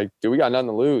were just like, dude, we got nothing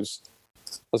to lose.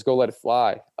 Let's go let it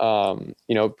fly.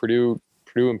 Purdue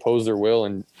imposed their will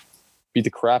and beat the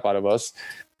crap out of us.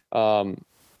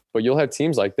 But you'll have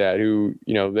teams like that who,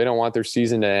 they don't want their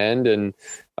season to end. And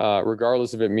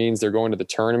regardless if it means they're going to the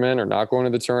tournament or not going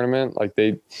to the tournament, like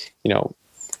you're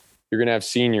going to have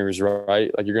seniors, right?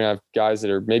 Like you're going to have guys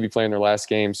that are maybe playing their last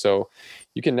game. So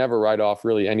you can never write off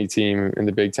really any team in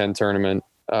the Big Ten tournament.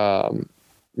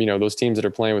 Those teams that are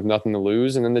playing with nothing to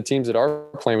lose. And then the teams that are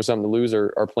playing with something to lose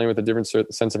are playing with a different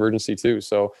sense of urgency too.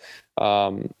 So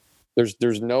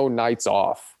there's no nights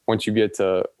off once you get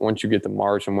to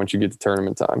March and once you get to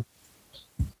tournament time.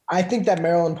 I think that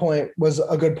Maryland point was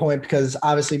a good point because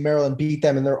obviously Maryland beat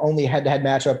them in their only head-to-head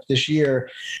matchup this year.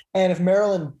 And if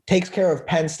Maryland takes care of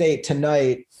Penn State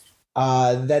tonight,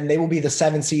 then they will be the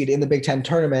 7th seed in the Big Ten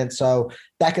tournament. So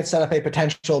that could set up a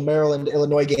potential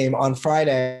Maryland-Illinois game on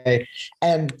Friday.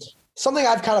 And something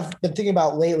I've kind of been thinking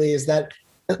about lately is that,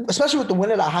 especially with the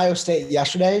win at Ohio State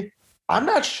yesterday, I'm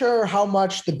not sure how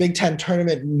much the Big Ten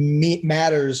tournament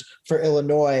matters for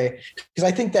Illinois, because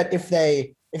I think that if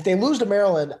they lose to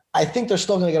Maryland, I think they're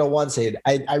still going to get a 1 seed.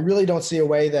 I really don't see a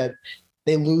way that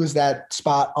they lose that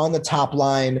spot on the top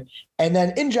line. And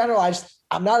then in general,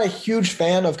 I'm not a huge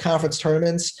fan of conference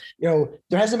tournaments. There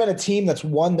hasn't been a team that's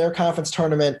won their conference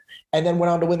tournament and then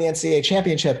went on to win the NCAA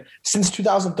championship since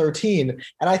 2013.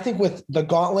 And I think with the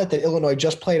gauntlet that Illinois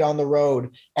just played on the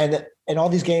road and all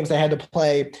these games they had to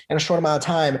play in a short amount of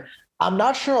time, I'm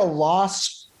not sure a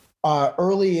loss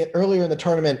earlier in the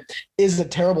tournament is a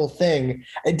terrible thing.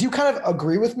 Do you kind of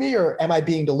agree with me, or am I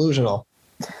being delusional?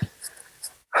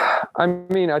 I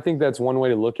mean, I think that's one way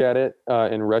to look at it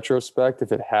in retrospect.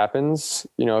 If it happens,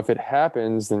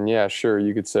 then yeah, sure.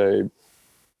 You could say,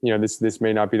 this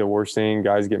may not be the worst thing.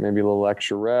 Guys get maybe a little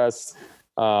extra rest.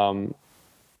 But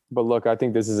look, I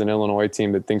think this is an Illinois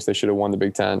team that thinks they should have won the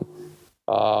Big Ten.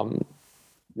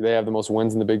 They have the most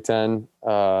wins in the Big Ten.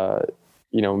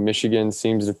 Michigan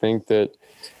seems to think that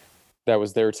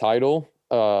was their title.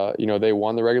 They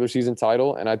won the regular season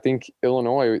title. And I think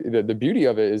Illinois, the beauty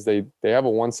of it is they have a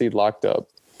 1 seed locked up.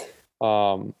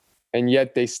 And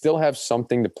yet they still have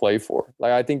something to play for.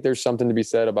 Like, I think there's something to be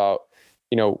said about,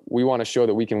 we want to show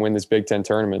that we can win this Big Ten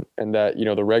tournament and that,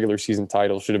 the regular season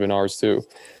title should have been ours too.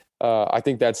 I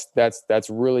think that's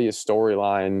really a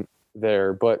storyline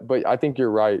there, but I think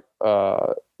you're right.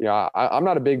 I'm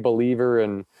not a big believer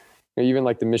in even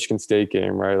like the Michigan State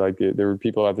game, right? Like there were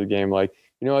people after the game, like,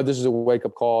 this is a wake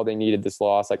up call. They needed this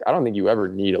loss. Like, I don't think you ever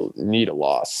need a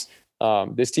loss.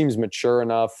 This team's mature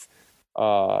enough.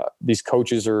 These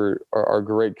coaches are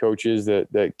great coaches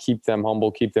that keep them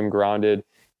humble, keep them grounded.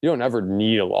 You don't ever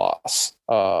need a loss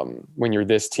when you're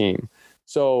this team.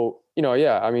 So,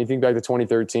 think back to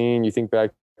 2013, you think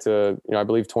back to, I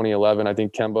believe 2011, I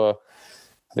think Kemba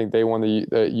I think they won the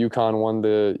UConn won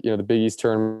the Big East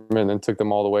tournament and then took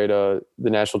them all the way to the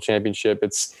national championship.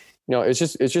 It's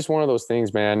it's just one of those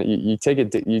things, man. You take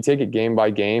it game by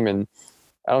game, and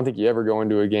I don't think you ever go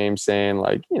into a game saying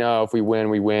like, if we win,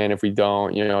 we win. If we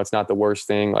don't, it's not the worst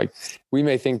thing. Like, we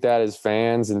may think that as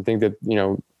fans and think that,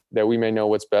 that we may know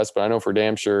what's best, but I know for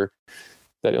damn sure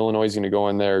that Illinois is going to go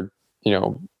in there,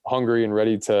 hungry and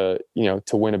ready to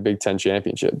win a Big Ten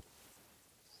championship.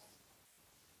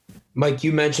 Mike,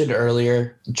 you mentioned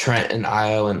earlier Trent and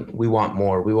Io, and we want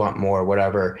more,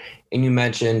 whatever. And you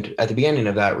mentioned at the beginning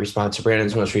of that response to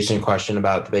Brandon's most recent question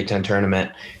about the Big Ten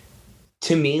tournament.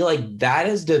 To me, like, that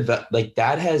has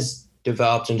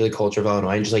developed into the culture of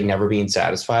Illinois and just like never being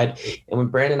satisfied. And when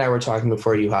Brandon and I were talking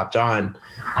before you hopped on,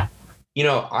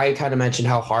 I kind of mentioned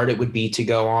how hard it would be to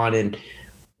go on and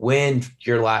win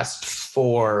your last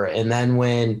 4 and then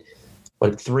win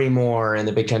 3 more in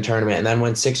the Big Ten tournament and then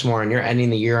win 6 more, and you're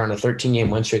ending the year on a 13-game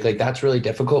win streak. Like, that's really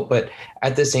difficult. But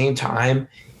at the same time,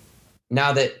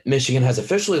 now that Michigan has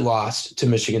officially lost to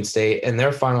Michigan State in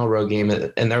their final road game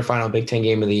and their final Big Ten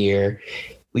game of the year,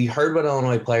 we heard what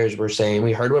Illinois players were saying.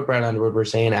 We heard what Brad Underwood were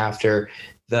saying after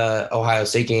the Ohio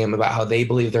State game about how they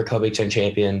believe they're co-Big Ten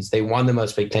champions. They won the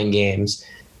most Big Ten games.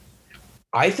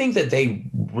 I think that they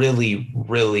really,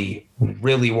 really,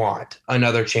 really want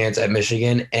another chance at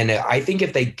Michigan. And I think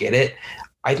if they get it,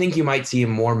 I think you might see a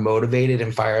more motivated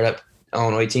and fired up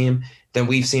Illinois team than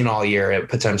we've seen all year,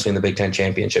 potentially in the Big Ten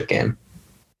championship game.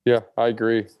 Yeah, I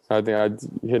agree. I think I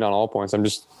hit on all points. I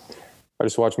just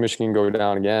watched Michigan go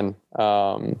down again,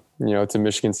 to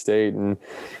Michigan State. And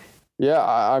yeah,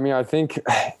 I think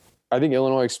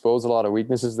Illinois exposed a lot of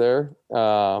weaknesses there.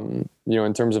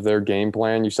 In terms of their game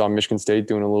plan, you saw Michigan State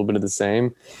doing a little bit of the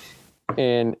same.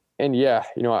 And yeah,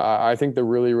 I think the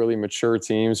really, really mature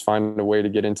teams find a way to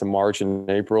get into March and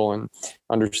April and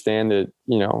understand that,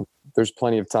 there's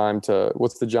plenty of time to,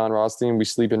 what's the John Ross theme? We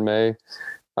sleep in May.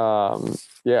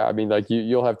 Yeah, I mean, like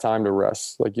you'll have time to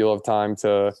rest. Like you'll have time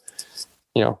to,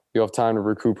 you'll have time to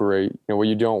recuperate. What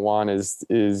you don't want is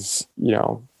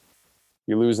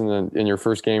you lose in your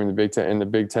first game in the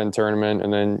Big Ten tournament,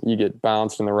 and then you get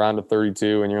bounced in the round of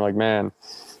 32, and you're like, man,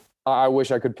 I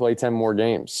wish I could play 10 more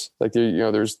games. Like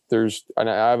there's, and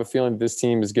I have a feeling this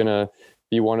team is gonna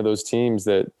be one of those teams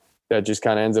that just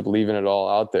kind of ends up leaving it all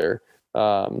out there.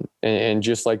 And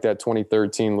just like that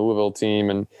 2013 Louisville team,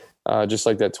 and just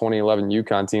like that 2011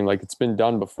 UConn team, like it's been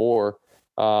done before.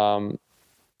 I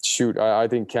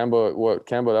think Kemba,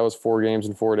 that was 4 games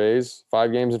in 4 days,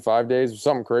 5 games in 5 days,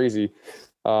 something crazy.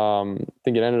 I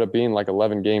think it ended up being like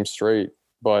 11 games straight,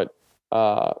 but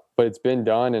it's been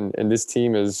done. And this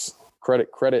team is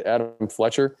credit Adam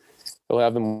Fletcher. He'll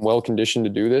have them well conditioned to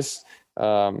do this.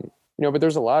 But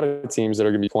there's a lot of teams that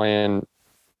are going to be playing,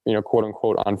 quote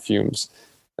unquote, on fumes.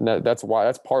 And that's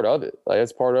part of it. Like,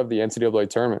 that's part of the NCAA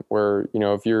tournament where,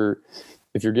 if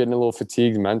you're getting a little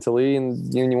fatigued mentally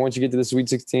and once you get to the Sweet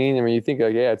 16, I mean, you think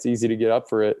like, yeah, it's easy to get up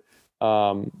for it.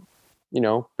 But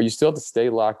you still have to stay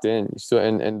locked in. You still,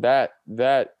 and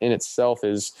that in itself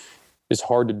is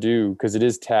hard to do because it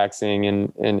is taxing.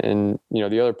 And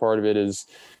the other part of it is,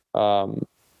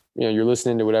 you're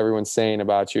listening to what everyone's saying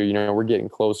about you. We're getting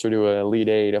closer to an Elite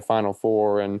Eight, a Final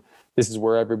Four, and this is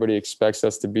where everybody expects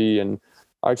us to be. And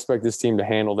I expect this team to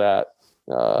handle that,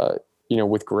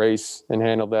 with grace and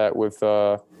handle that with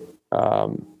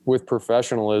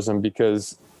professionalism,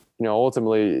 because,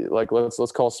 ultimately, like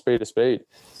let's call spade a spade.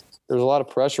 There's a lot of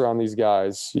pressure on these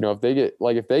guys.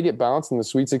 If they get bounced in the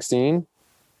Sweet 16,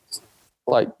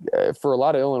 like for a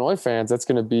lot of Illinois fans, that's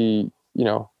going to be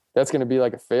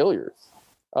like a failure.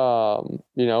 And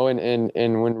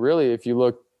when really, if you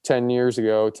look 10 years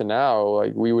ago to now,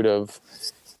 like we would have,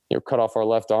 cut off our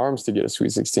left arms to get a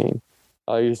Sweet 16.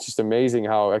 It's just amazing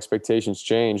how expectations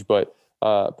change, but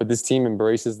this team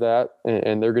embraces that,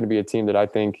 and they're going to be a team that I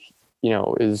think,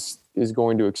 is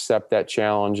going to accept that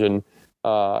challenge and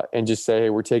just say, hey,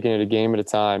 we're taking it a game at a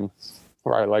time,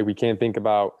 right? Like we can't think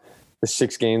about the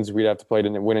 6 games we'd have to play to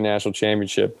win a national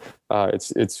championship.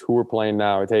 It's who we're playing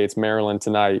now. It's Maryland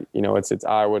tonight. It's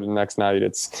Iowa the next night.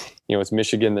 It's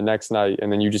Michigan the next night,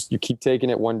 and then you keep taking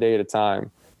it one day at a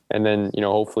time, and then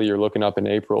hopefully you're looking up in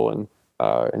April and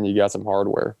you got some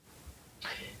hardware.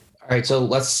 All right, so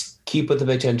let's keep with the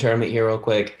Big Ten tournament here real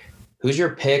quick. Who's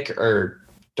your pick or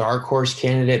dark horse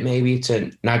candidate maybe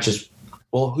to not just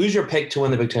 – well, who's your pick to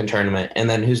win the Big Ten tournament? And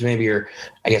then who's maybe your,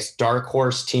 I guess, dark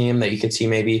horse team that you could see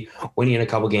maybe winning a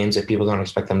couple games that people don't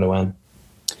expect them to win?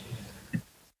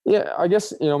 Yeah, I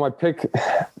guess, my pick,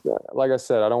 like I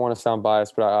said, I don't want to sound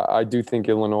biased, but I do think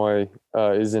Illinois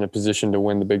is in a position to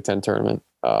win the Big Ten tournament.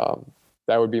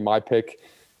 That would be my pick.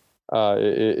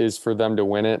 is for them to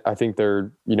win it. I think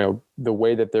they're, the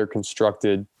way that they're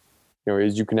constructed,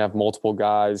 is you can have multiple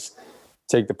guys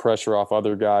take the pressure off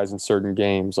other guys in certain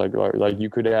games. Like you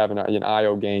could have an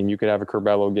Io game, you could have a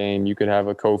Curbelo game, you could have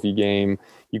a Kofi game,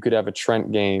 you could have a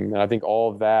Trent game. And I think all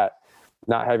of that,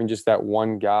 not having just that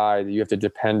one guy that you have to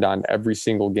depend on every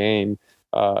single game,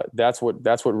 that's what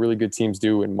really good teams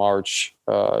do in March,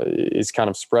 is kind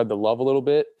of spread the love a little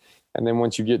bit. And then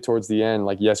once you get towards the end,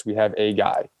 like, yes, we have a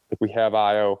guy, like we have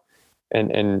Io,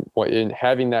 and in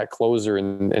having that closer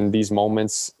in these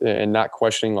moments and not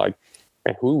questioning like,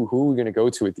 who are we going to go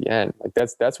to at the end? Like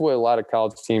that's what a lot of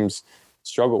college teams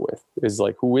struggle with, is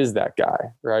like, who is that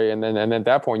guy, right? And then at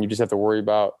that point, you just have to worry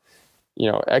about,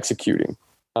 executing.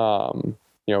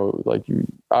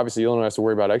 Obviously Illinois has to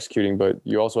worry about executing, but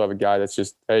you also have a guy that's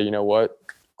just, hey, you know what?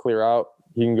 Clear out.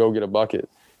 He can go get a bucket.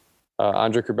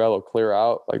 Andre Curbelo, clear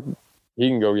out. Like, he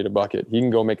can go get a bucket. He can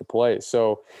go make a play.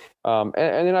 So, and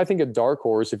then I think a dark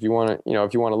horse, if you want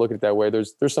to look at it that way,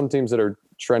 there's some teams that are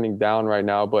trending down right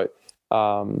now, but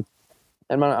and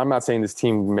I'm not saying this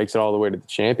team makes it all the way to the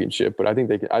championship, but I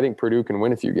think Purdue can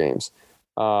win a few games.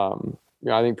 I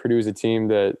think Purdue is a team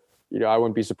that, I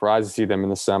wouldn't be surprised to see them in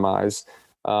the semis,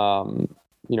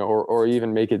 or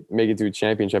even make it to a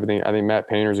championship. I think Matt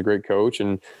Painter is a great coach,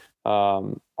 and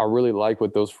I really like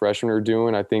what those freshmen are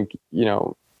doing. I think,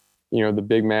 the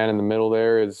big man in the middle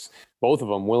there is both of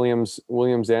them, Williams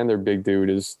and their big dude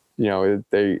is,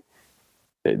 they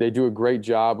do a great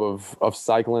job of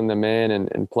cycling them in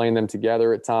and playing them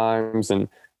together at times. And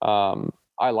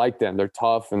I like them. They're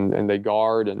tough and they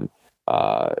guard. And,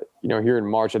 here in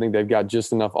March, I think they've got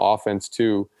just enough offense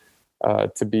to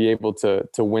be able to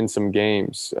win some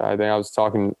games. I think I was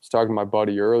talking to my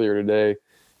buddy earlier today,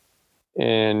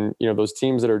 and, those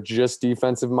teams that are just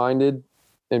defensive minded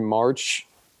in March,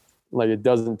 like, it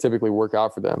doesn't typically work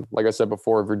out for them. Like I said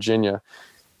before, Virginia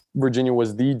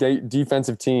was the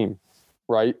defensive team,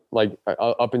 right? Like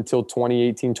up until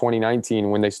 2018,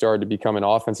 2019, when they started to become an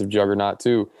offensive juggernaut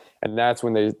too. And that's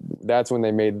when they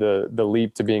made the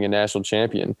leap to being a national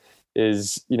champion,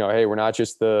 is, hey, we're not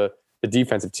just the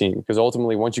defensive team. Because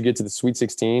ultimately, once you get to the Sweet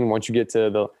 16, once you get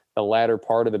to the latter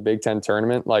part of the Big Ten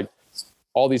tournament, like,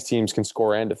 all these teams can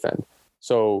score and defend.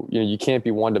 So, you can't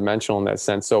be one dimensional in that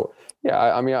sense. So, yeah,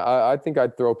 I think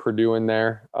I'd throw Purdue in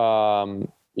there.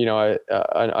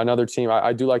 Another team,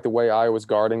 I do like the way Iowa's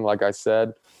guarding, like I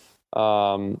said,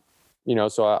 so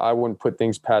I wouldn't put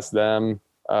things past them.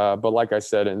 But like I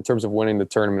said, in terms of winning the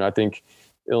tournament, I think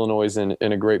Illinois is in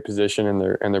a great position,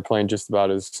 and they're playing just about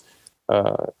as,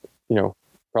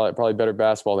 probably better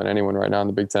basketball than anyone right now in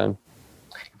the Big Ten.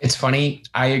 It's funny.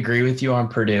 I agree with you on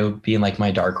Purdue being like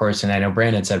my dark horse. And I know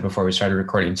Brandon said before we started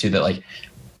recording too, that like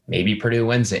maybe Purdue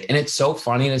wins it. And it's so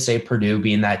funny to say Purdue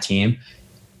being that team,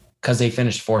 because they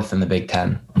finished fourth in the Big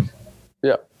Ten.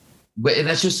 Yeah. But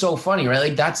that's just so funny, right?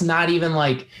 Like, that's not even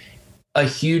like a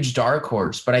huge dark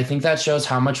horse, but I think that shows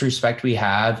how much respect we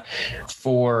have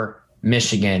for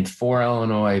Michigan, for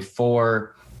Illinois,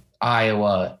 for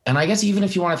Iowa. And I guess even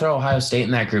if you want to throw Ohio State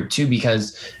in that group too,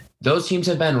 because those teams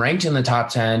have been ranked in the top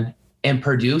 10, and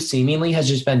Purdue seemingly has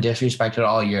just been disrespected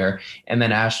all year in the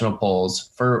national polls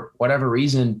for whatever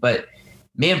reason. But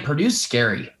man, Purdue's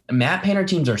scary. Matt Painter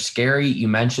teams are scary. You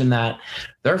mentioned that.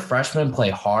 Their freshmen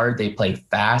play hard. They play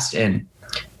fast. And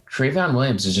Travion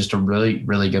Williams is just a really,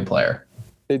 really good player.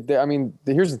 Here's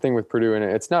the thing with Purdue, and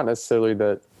it's not necessarily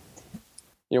that,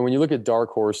 when you look at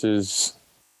dark horses,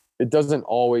 it doesn't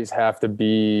always have to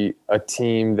be a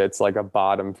team that's like a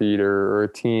bottom feeder or a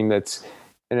team that's,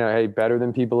 hey, better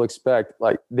than people expect.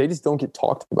 Like, they just don't get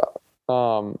talked about.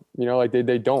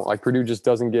 They don't. Like, Purdue just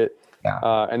doesn't get.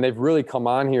 Yeah. And they've really come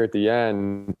on here at the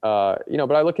end. But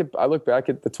I look back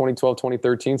at the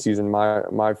 2012-2013 season,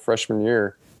 my freshman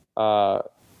year.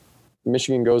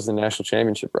 Michigan goes to the national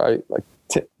championship, right? Like,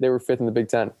 they were fifth in the Big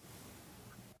Ten.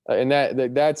 And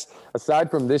that's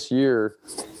aside from this year.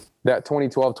 That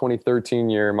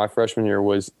 2012-2013 year, my freshman year,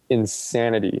 was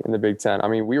insanity in the Big Ten. I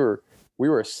mean, we were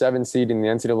a 7 seed in the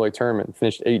NCAA tournament,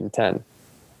 finished 8 and 10.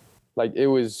 Like,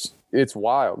 it's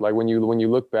wild. Like, when you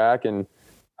look back and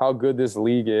how good this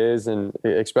league is, and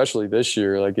especially this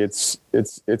year, like, it's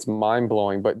mind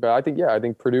blowing. But I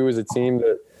think Purdue is a team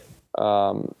that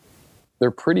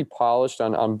they're pretty polished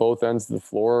on both ends of the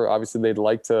floor. Obviously, they'd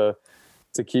like to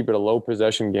keep it a low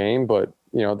possession game, but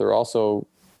they're also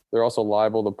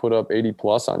liable to put up 80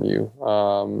 plus on you.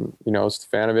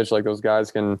 Stefanovic, like, those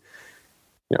guys can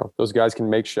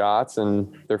make shots,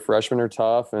 and their freshmen are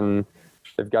tough, and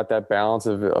they've got that balance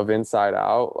of inside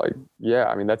out. Like, yeah,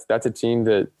 I mean, that's a team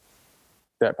that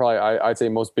probably I'd say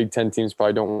most Big Ten teams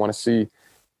probably don't want to see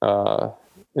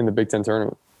in the Big Ten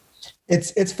tournament.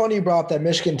 It's funny you brought up that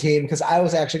Michigan team because I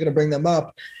was actually going to bring them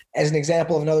up as an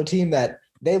example of another team that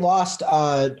they lost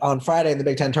on Friday in the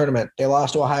Big Ten tournament. They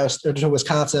lost to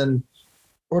Wisconsin.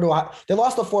 They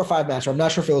lost the 4-5 matchup. I'm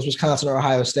not sure if it was Wisconsin or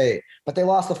Ohio State, but they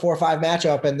lost the 4-5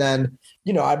 matchup, and then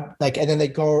and then they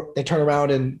turn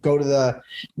around and go to the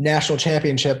national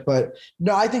championship. But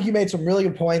no, I think you made some really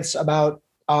good points about.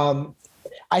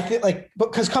 I think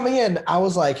because coming in, I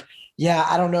was like, yeah,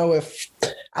 I don't know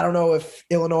if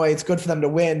Illinois, it's good for them to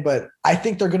win, but I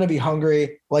think they're going to be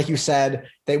hungry. Like you said,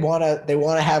 they want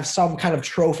to have some kind of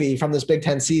trophy from this Big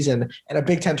Ten season, and a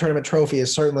Big Ten tournament trophy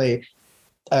is certainly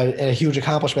a huge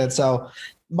accomplishment. So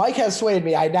Mike has swayed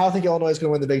me. I now think Illinois is going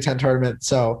to win the Big Ten tournament.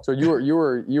 So you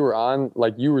were on,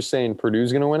 like, you were saying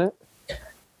Purdue's going to win it.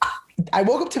 I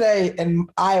woke up today and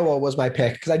Iowa was my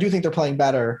pick because I do think they're playing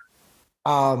better.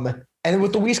 And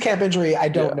with the Wieskamp injury, I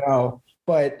don't know,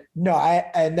 but no,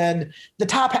 and then the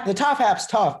top half's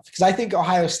tough because I think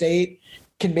Ohio State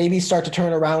can maybe start to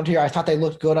turn around here. I thought they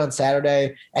looked good on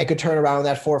Saturday and could turn around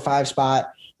that 4-5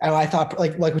 spot. And I thought,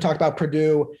 like we talked about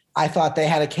Purdue, I thought they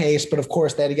had a case, but of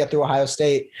course they had to get through Ohio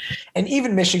State and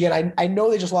even Michigan. I know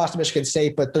they just lost to Michigan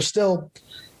State, but they're still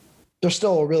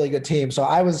a really good team. So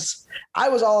I was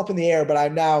all up in the air, but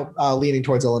I'm now leaning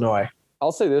towards Illinois.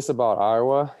 I'll say this about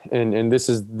Iowa, and this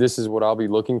is what I'll be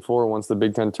looking for once the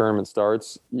Big Ten tournament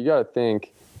starts. You got to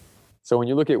think. So when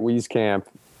you look at Wieskamp,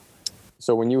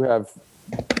 so when you have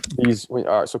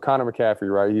so Connor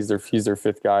McCaffrey, right? He's their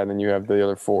fifth guy, and then you have the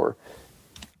other four.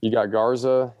 You got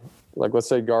Garza, like let's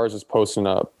say Garza's posting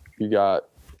up. You got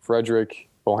Frederick,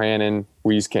 Bohannon,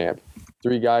 Wieskamp,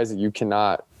 three guys that you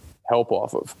cannot help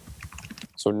off of.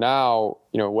 So now,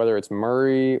 whether it's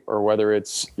Murray or whether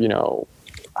it's,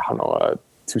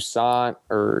 Toussaint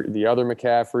or the other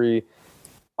McCaffrey,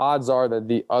 odds are that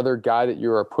the other guy that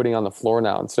you are putting on the floor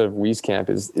now instead of Wieskamp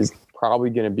is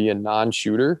probably going to be a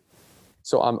non-shooter.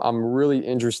 So I'm really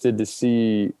interested to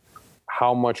see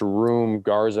how much room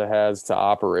Garza has to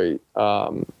operate,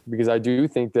 because I do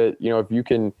think that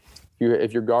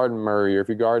if you're guarding Murray or if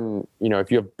you're guarding, if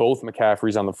you have both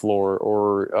McCaffreys on the floor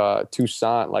or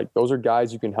Toussaint, like those are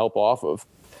guys you can help off of.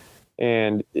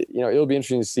 And, it'll be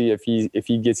interesting to see if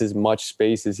he gets as much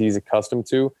space as he's accustomed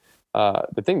to.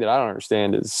 The thing that I don't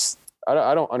understand is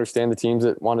I don't understand the teams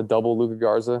that want to double Luka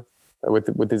Garza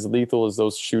with as lethal as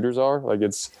those shooters are. Like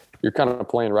you're kind of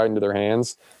playing right into their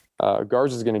hands.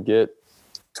 Garza's going to get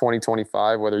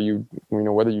 20-25, whether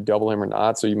you double him or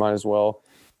not. So you might as well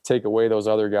take away those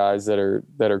other guys that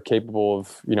are capable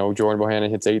of, Jordan Bohannon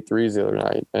hits 8 threes the other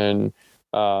night. And,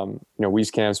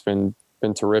 Wieskamp's been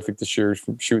terrific this year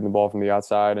shooting the ball from the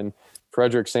outside. And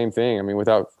Frederick, same thing. I mean,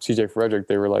 without CJ Frederick,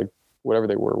 they were like, whatever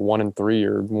they were, 1-3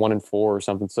 or 1-4 or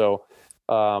something. So,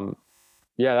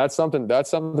 that's something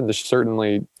to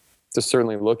certainly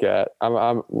look at.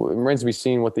 It remains to be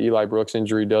seen what the Eli Brooks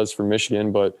injury does for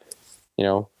Michigan, but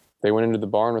they went into the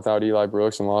barn without Eli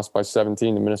Brooks and lost by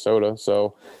 17 to Minnesota.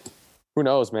 So who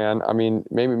knows, man? I mean,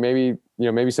 maybe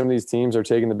some of these teams are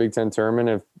taking the Big Ten tournament.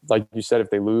 If, like you said, if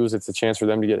they lose, it's a chance for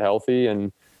them to get healthy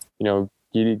and,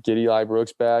 get Eli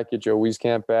Brooks back, get Joe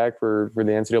Wieskamp back for the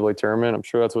NCAA tournament. I'm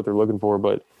sure that's what they're looking for,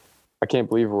 but I can't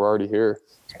believe we're already here.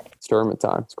 It's tournament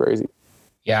time. It's crazy.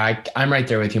 Yeah, I'm right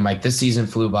there with you, Mike. This season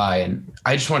flew by, and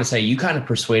I just want to say you kind of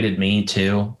persuaded me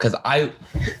too, because I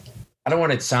don't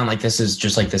want it to sound like this is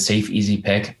just like the safe, easy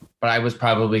pick, but I was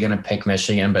probably going to pick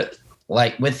Michigan. But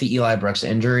like with the Eli Brooks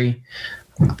injury,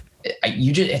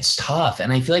 it's tough.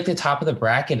 And I feel like the top of the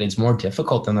bracket is more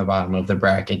difficult than the bottom of the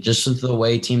bracket, just with the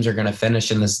way teams are going to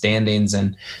finish in the standings.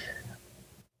 And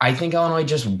I think Illinois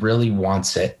just really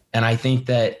wants it. And I think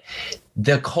that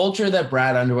the culture that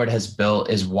Brad Underwood has built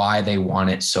is why they want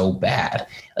it so bad.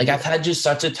 Like I've had just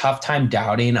such a tough time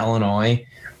doubting Illinois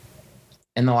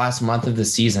in the last month of the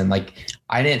season. Like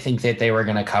I didn't think that they were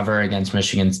going to cover against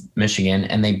Michigan,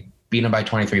 and they beat them by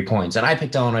 23 points. And I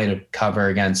picked Illinois to cover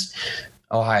against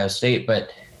Ohio State, but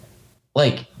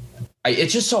like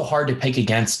it's just so hard to pick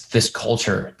against this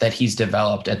culture that he's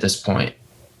developed at this point.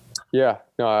 Yeah,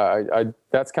 no, I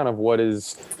that's kind of what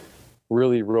is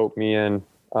really roped me in.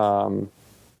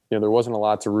 There wasn't a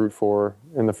lot to root for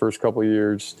in the first couple of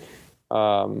years,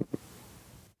 for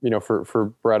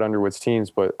Brad Underwood's teams.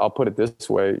 But I'll put it this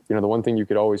way, the one thing you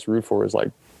could always root for is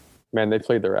like, man, they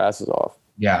played their asses off.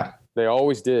 Yeah, they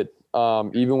always did.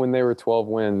 Even when they were 12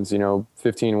 wins,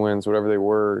 15 wins, whatever they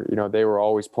were, they were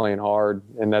always playing hard.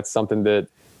 And that's something that,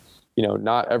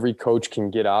 not every coach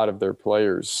can get out of their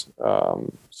players.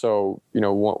 So,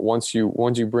 once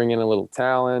you bring in a little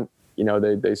talent,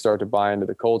 they start to buy into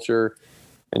the culture,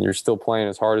 and you're still playing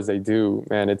as hard as they do,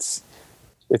 man, it's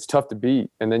it's tough to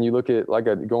beat. And then you look at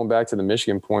going back to the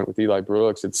Michigan point with Eli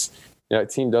Brooks, it's,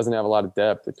 that team doesn't have a lot of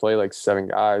depth. They play like 7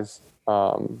 guys.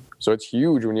 So it's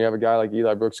huge when you have a guy like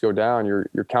Eli Brooks go down.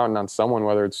 You're counting on someone,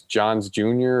 whether it's Johns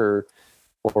Jr.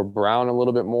 or Brown a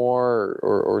little bit more,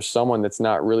 or someone that's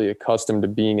not really accustomed to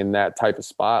being in that type of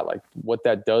spot, like what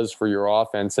that does for your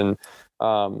offense. And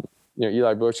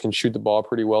Eli Brooks can shoot the ball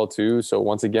pretty well too. So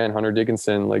once again, Hunter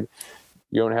Dickinson, like,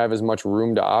 you don't have as much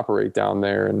room to operate down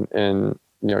there, and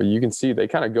you can see they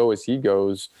kind of go as he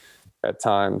goes at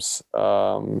times.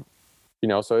 So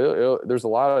there's a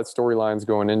lot of storylines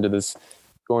going into this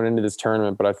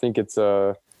tournament, but I think it's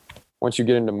once you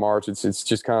get into March, it's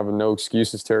just kind of a no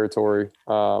excuses territory.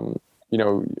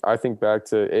 I think back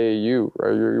to AAU,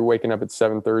 right? You're waking up at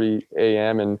 7:30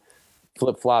 a.m. and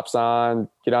flip flops on,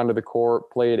 get onto the court,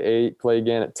 play at 8, play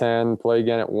again at 10, play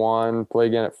again at 1, play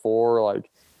again at 4. Like,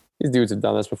 these dudes have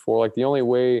done this before. Like, the only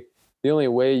way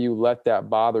you let that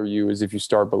bother you is if you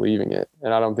start believing it.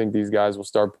 And I don't think these guys will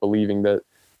start believing that,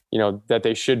 that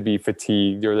they should be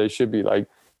fatigued, or they should be like,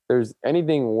 there's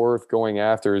anything worth going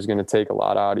after is going to take a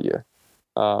lot out of you.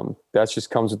 That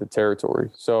just comes with the territory.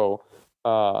 So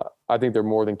I think they're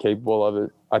more than capable of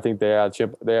it. I think they have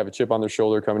a chip on their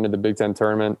shoulder coming to the Big Ten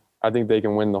tournament. I think they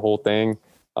can win the whole thing.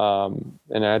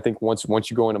 And I think once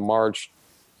you go into March,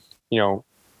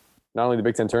 not only the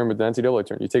Big Ten tournament, but the NCAA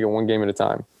tournament, you take it one game at a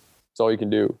time. That's all you can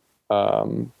do.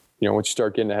 Once you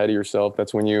start getting ahead of yourself,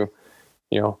 that's when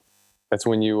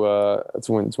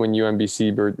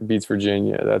UMBC beats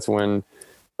Virginia. That's when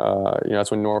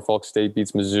Norfolk State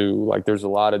beats Mizzou. Like, there's a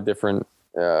lot of different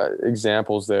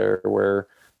examples there where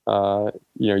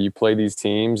you play these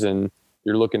teams and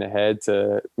you're looking ahead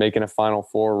to making a Final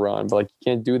Four run, but like,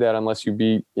 you can't do that unless you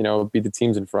beat the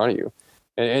teams in front of you.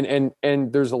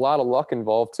 And there's a lot of luck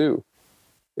involved too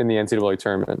in the NCAA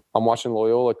tournament. I'm watching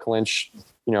Loyola clinch,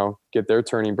 get their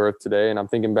turning berth today, and I'm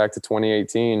thinking back to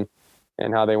 2018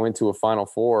 and how they went to a Final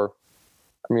Four.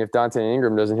 I mean, if Dante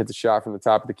Ingram doesn't hit the shot from the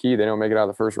top of the key, they don't make it out of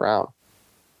the first round.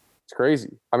 It's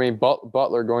crazy. I mean,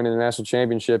 Butler going to the national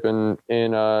championship in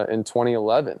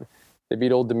 2011, they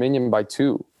beat Old Dominion by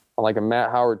 2 on like a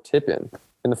Matt Howard tip-in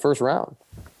the first round.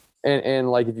 And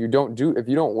like, if you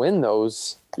don't win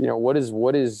those,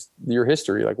 what is your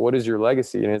history? Like, what is your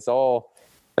legacy? And it's all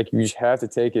like, you just have to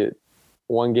take it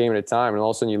one game at a time. And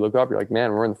all of a sudden you look up, you're like,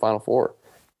 man, we're in the Final Four.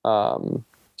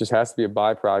 Just has to be a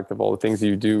byproduct of all the things that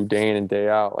you do day in and day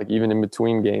out, like even in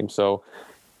between games. So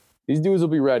these dudes will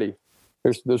be ready.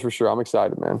 There's for sure. I'm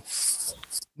excited, man.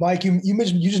 Mike, you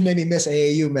just made me miss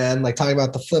AAU, man. Like, talking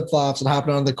about the flip flops and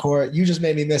hopping on the court. You just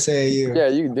made me miss AAU. Yeah,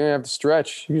 you didn't have to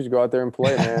stretch. You just go out there and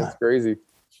play, man. It's crazy.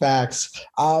 Facts.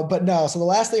 But no. So the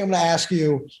last thing I'm going to ask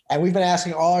you, and we've been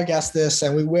asking all our guests this,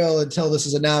 and we will until this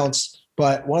is announced,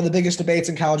 but one of the biggest debates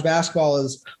in college basketball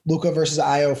is Luka versus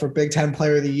Ayo for Big Ten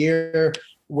Player of the Year.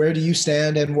 Where do you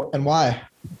stand and why?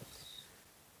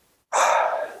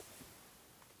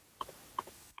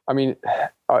 I mean,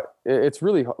 it's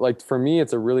really, like, for me,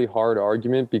 it's a really hard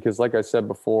argument because, like I said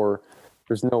before,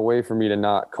 there's no way for me to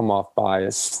not come off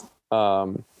biased. I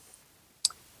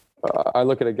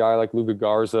look at a guy like Luka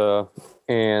Garza,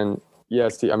 and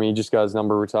yes, he just got his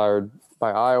number retired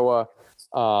by Iowa.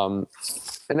 And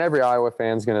every Iowa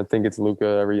fan is going to think it's Luka.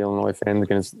 Every Illinois fan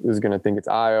is going to think it's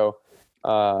Ayo.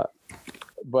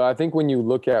 But I think when you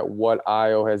look at what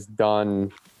Ayo has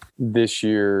done this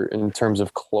year in terms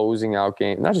of closing out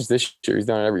games, not just this year, he's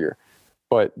done it every year,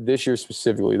 but this year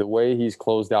specifically, the way he's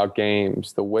closed out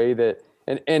games, the way that,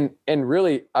 and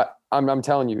really, I'm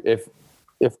telling you,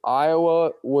 if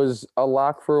Iowa was a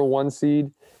lock for a 1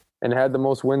 seed and had the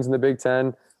most wins in the Big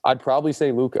Ten, I'd probably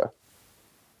say Luka.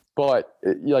 But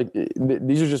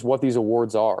these are just what these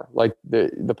awards are. Like,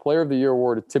 the Player of the Year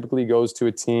award typically goes to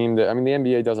a team that, I mean, the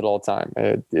NBA does it all the time.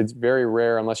 It's very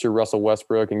rare unless you're Russell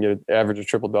Westbrook and get an average of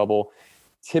triple-double.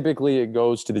 Typically, it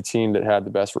goes to the team that had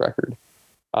the best record.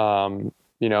 And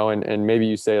maybe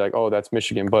you say like, oh, that's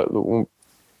Michigan. But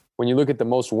when you look at the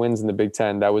most wins in the Big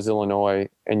Ten, that was Illinois.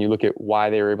 And you look at why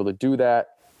they were able to do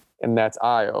that, and that's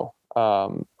Ayo,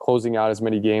 closing out as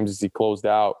many games as he closed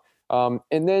out.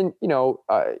 And then, you'll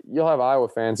have Iowa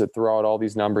fans that throw out all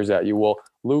these numbers at you. Well,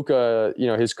 Luka,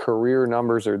 his career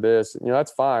numbers are this,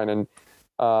 that's fine. And,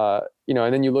 and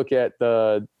then you look at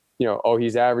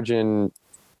he's averaging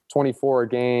 24 a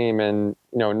game and,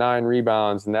 9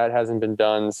 rebounds, and that hasn't been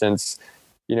done since,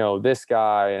 this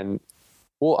guy. And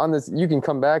well, on this, you can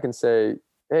come back and say,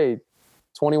 hey,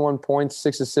 21 points,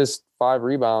 6 assists, 5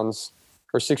 rebounds,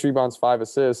 or 6 rebounds, 5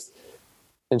 assists,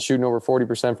 and shooting over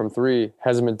 40% from 3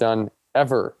 hasn't been done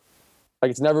ever.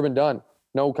 Like, it's never been done.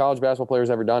 No college basketball player's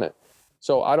ever done it.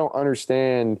 So I don't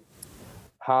understand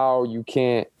how you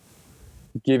can't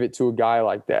give it to a guy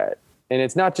like that. And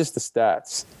it's not just the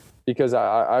stats, because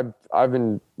I've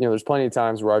been, there's plenty of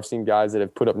times where I've seen guys that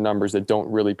have put up numbers that don't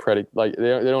really they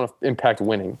don't impact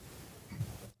winning,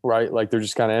 right? Like they're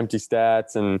just kind of empty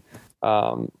stats. And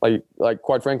like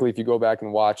quite frankly, if you go back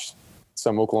and watch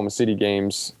some Oklahoma City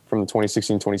games from the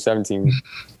 2016-2017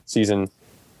 season,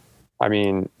 I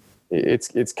mean,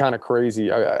 it's kind of crazy.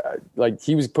 Like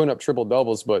he was putting up triple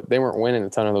doubles, but they weren't winning a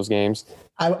ton of those games.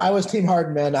 I was Team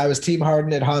Harden, man. I was Team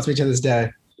Harden. It haunts me to this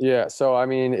day. Yeah. So, I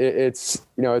mean, it's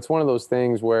one of those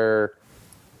things where,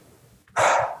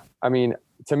 I mean,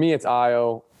 to me, it's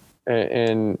Ayo,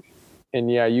 and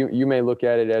yeah, you may look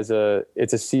at it as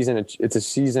it's a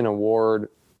season award,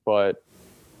 but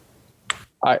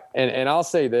I'll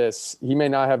say this: he may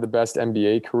not have the best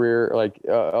NBA career,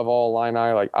 of all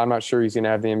Illini. Like, I'm not sure he's going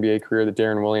to have the NBA career that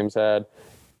Darren Williams had,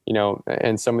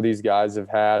 and some of these guys have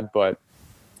had. But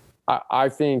I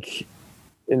think,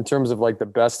 in terms of like the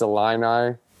best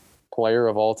Illini player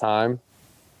of all time,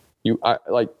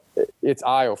 it's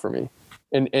Ayo for me.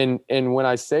 And when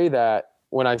I say that,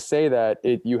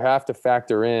 you have to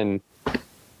factor in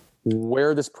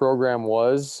where this program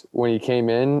was when he came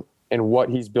in and what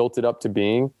he's built it up to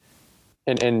being,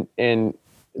 and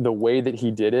the way that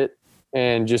he did it,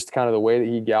 and just kind of the way that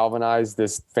he galvanized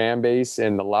this fan base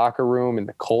and the locker room and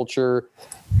the culture.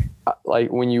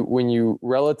 Like when you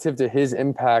relative to his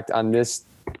impact on this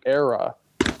era,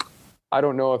 I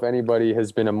don't know if anybody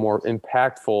has been a more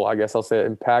impactful, I guess I'll say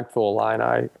impactful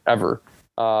Illini ever.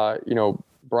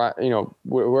 Brian,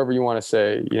 whoever you want to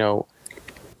say,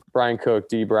 Brian Cook,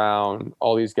 D Brown,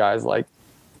 all these guys,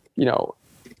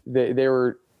 they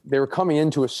were coming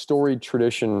into a storied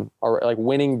tradition, or like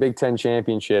winning Big Ten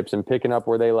championships and picking up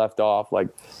where they left off. Like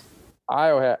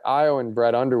Ayo and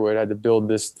Brad Underwood had to build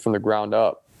this from the ground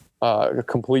up, a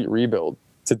complete rebuild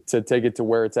to take it to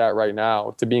where it's at right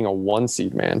now, to being a 1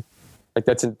 seed, man. Like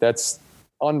that's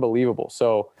unbelievable.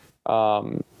 So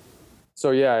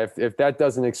yeah, if that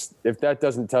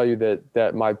doesn't tell you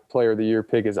that my player of the year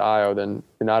pick is Ayo, then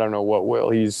I don't know what will.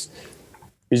 He's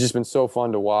just been so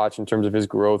fun to watch in terms of his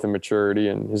growth and maturity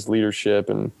and his leadership,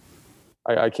 and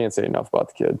I can't say enough about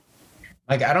the kid.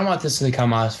 Like, I don't want this to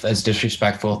come off as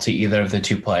disrespectful to either of the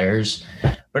two players,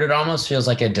 but it almost feels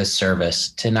like a disservice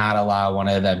to not allow one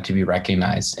of them to be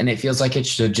recognized. And it feels like it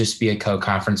should just be a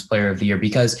co-conference player of the year,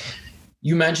 because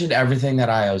you mentioned everything that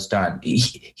Ayo's done.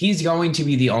 He's going to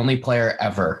be the only player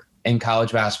ever in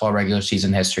college basketball regular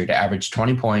season history to average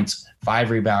 20 points, 5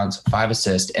 rebounds, 5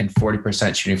 assists, and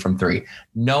 40% shooting from 3.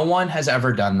 No one has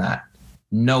ever done that.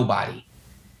 Nobody.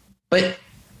 But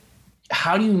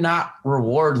how do you not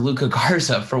reward Luka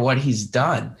Garza for what he's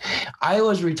done?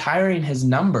 Iowa's retiring his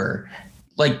number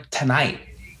like tonight.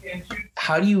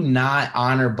 How do you not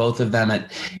honor both of them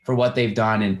for what they've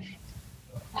done? And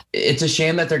it's a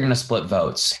shame that they're going to split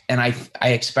votes. And I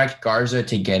expect Garza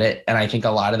to get it. And I think a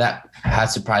lot of that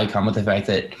has to probably come with the fact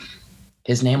that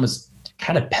his name was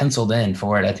kind of penciled in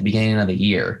for it at the beginning of the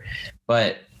year.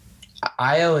 But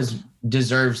Ayo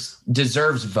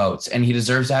deserves votes, and he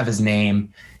deserves to have his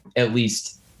name at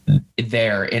least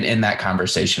there in that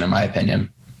conversation, in my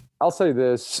opinion. I'll say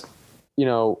this,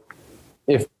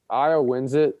 if Ayo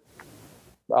wins it,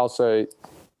 I'll say,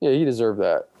 yeah, he deserved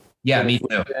that. Yeah, me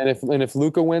too. And if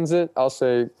Luka wins it, I'll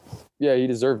say, yeah, he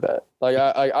deserved that. Like,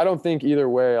 I don't think either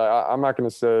way. I'm not going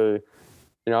to say,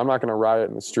 I'm not going to riot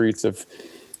in the streets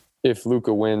if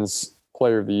Luka wins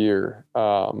Player of the Year.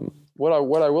 What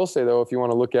I will say, though, if you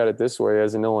want to look at it this way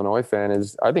as an Illinois fan,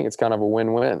 is I think it's kind of a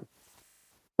win-win.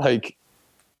 Like,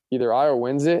 either Ayo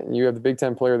wins it and you have the Big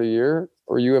Ten Player of the Year,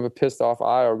 or you have a pissed off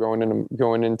Ayo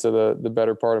going into the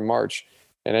better part of March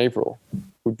and April,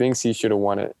 who thinks he should have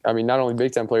won it. I mean, not only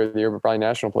Big Ten Player of the Year, but probably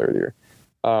National Player of the Year.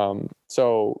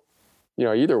 So,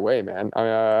 either way, man. I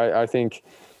mean, I think,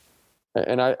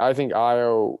 and I think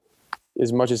Ayo,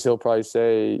 as much as he'll probably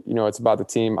say, it's about the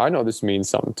team, I know this means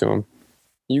something to him.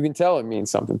 You can tell it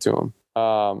means something to him.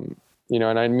 And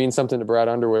it means something to Brad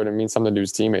Underwood. It means something to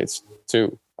his teammates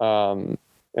too.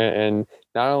 And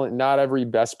not every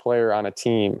best player on a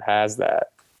team has that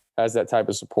type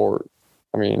of support.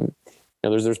 I mean,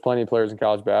 there's plenty of players in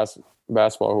college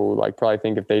basketball who probably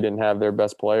think if they didn't have their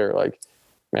best player,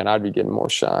 man, I'd be getting more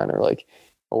shine, or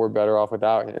we're better off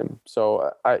without him.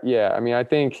 So I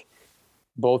think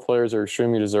both players are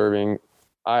extremely deserving.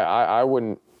 I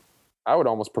would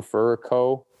almost prefer a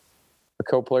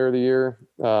co-player of the year,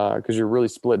 because you're really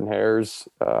splitting hairs.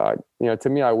 To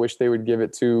me, I wish they would give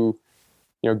it to,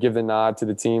 give the nod to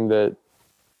the team that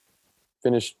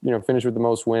finished with the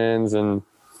most wins and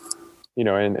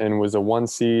was a 1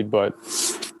 seed. But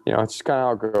it's just kind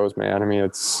of how it goes, man. I mean,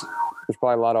 there's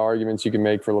probably a lot of arguments you can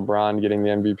make for LeBron getting the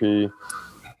MVP,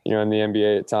 in the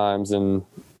NBA at times. And,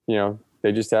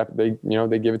 they just they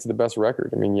give it to the best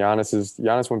record. I mean,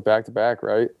 Giannis went back to back,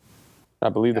 right? I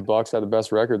believe the Bucks had the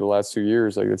best record the last 2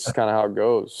 years. Like, it's just kind of how it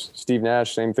goes. Steve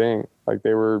Nash, same thing. Like,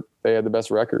 they had the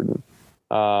best record.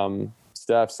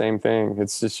 Steph, same thing.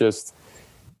 It's just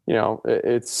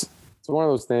it's one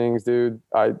of those things, dude.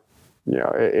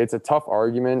 It's a tough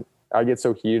argument. I get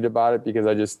so heated about it because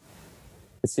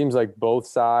it seems like both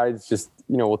sides just,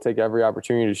 will take every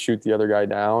opportunity to shoot the other guy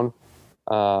down.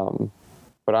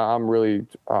 But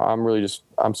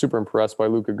I'm super impressed by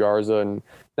Luka Garza, and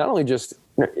not only just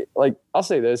like, I'll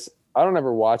say this, I don't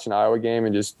ever watch an Iowa game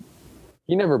and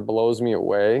he never blows me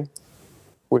away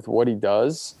with what he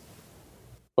does,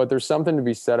 but there's something to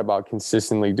be said about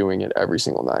consistently doing it every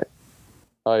single night.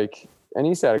 Like, and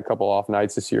he's had a couple off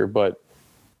nights this year, but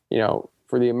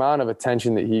for the amount of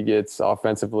attention that he gets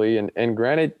offensively, and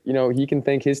granted, he can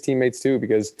thank his teammates too,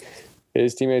 because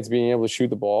his teammates being able to shoot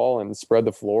the ball and spread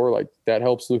the floor, like, that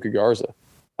helps Luka Garza.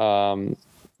 Jordan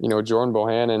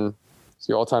Bohannon is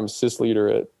the all-time assist leader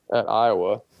at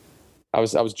Iowa. I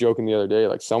was joking the other day,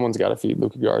 like, someone's got to feed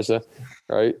Luka Garza,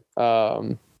 right?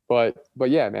 But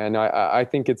yeah, man, I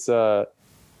think it's I'm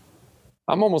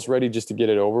almost ready just to get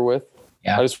it over with.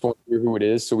 Yeah. I just want to hear who it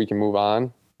is so we can move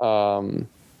on.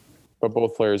 But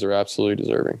both players are absolutely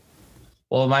deserving.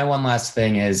 Well, my one last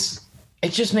thing is,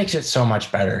 it just makes it so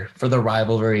much better for the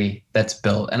rivalry that's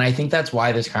built. And I think that's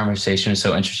why this conversation is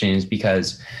so interesting, is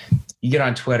because you get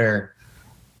on Twitter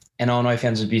and Illinois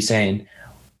fans would be saying,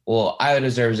 well, Iowa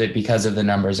deserves it because of the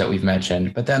numbers that we've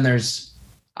mentioned. But then there's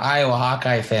Iowa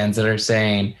Hawkeye fans that are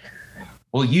saying,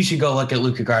 well, you should go look at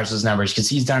Luka Garza's numbers because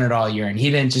he's done it all year and he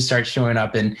didn't just start showing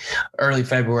up in early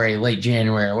February, late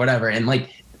January or whatever. And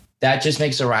like, that just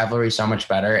makes the rivalry so much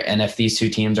better. And if these two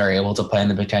teams are able to play in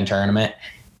the Big Ten tournament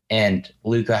and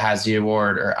Luka has the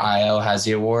award or Io has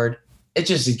the award, it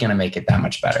just is going to make it that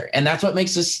much better. And that's what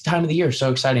makes this time of the year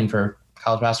so exciting for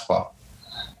college basketball.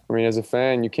 I mean, as a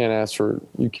fan, you can't ask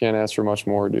for much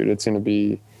more, dude. It's going to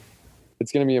be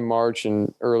in March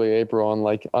and early April,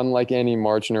 unlike any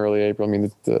March and early April. I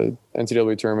mean, the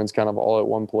NCAA tournament's kind of all at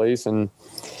one place, and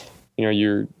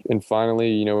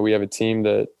finally, we have a team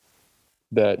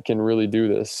that can really do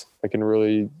this, that can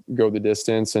really go the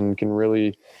distance and can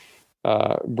really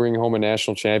bring home a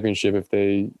national championship if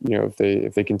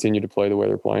they continue to play the way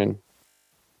they're playing.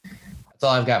 That's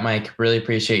all I've got, Mike. Really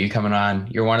appreciate you coming on.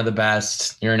 You're one of the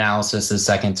best. Your analysis is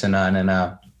second to none,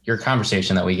 and your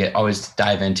conversation that we always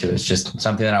dive into is just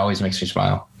something that always makes me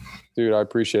smile. Dude, I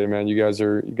appreciate it, man. You guys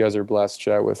are a blast to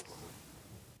chat with.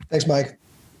 Thanks, Mike.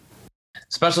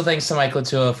 Special thanks to Mike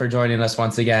Latua for joining us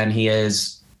once again. He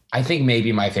is, I think,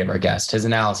 maybe my favorite guest. His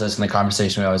analysis and the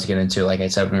conversation we always get into, like I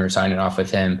said when we were signing off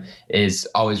with him, is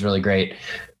always really great.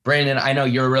 Brandon, I know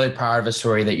you're really proud of a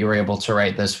story that you were able to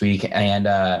write this week, and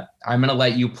I'm going to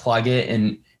let you plug it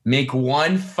and make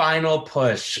one final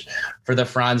push for the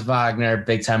Franz Wagner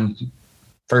Big Ten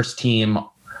first teamer,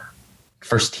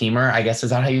 I guess. Is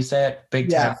that how you say it?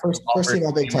 Big Ten. First team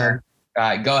all Big Ten.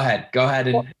 Go ahead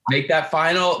and make that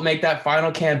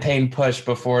final campaign push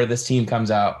before this team comes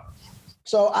out.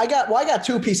 So I got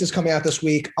two pieces coming out this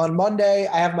week. On Monday,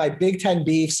 I have my Big Ten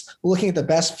beefs, looking at the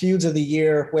best feuds of the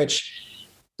year, which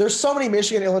there's so many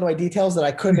Michigan-Illinois details that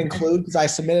I couldn't include because I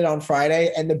submitted on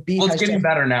Friday, and the beef. Well, it's getting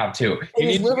better now too.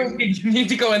 You need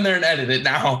to go in there and edit it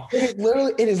now. It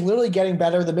is literally getting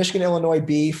better. The Michigan-Illinois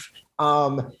beef.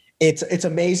 It's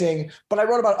amazing. But I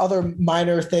wrote about other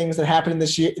minor things that happened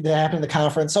this year, that happened in the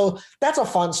conference. So that's a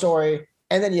fun story.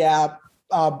 And then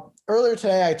earlier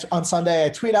today, on Sunday, I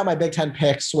tweeted out my Big Ten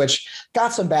picks, which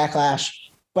got some backlash.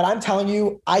 But I'm telling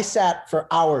you, I sat for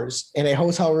hours in a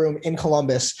hotel room in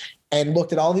Columbus and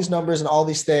looked at all these numbers and all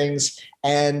these things.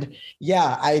 And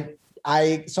I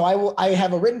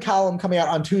have a written column coming out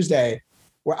on Tuesday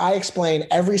where I explain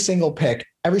every single pick,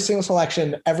 every single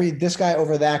selection, this guy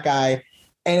over that guy.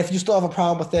 And if you still have a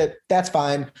problem with it, that's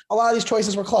fine. A lot of these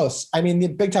choices were close. I mean, the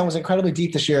Big Ten was incredibly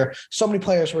deep this year. So many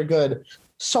players were good.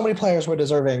 So many players were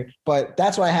deserving. But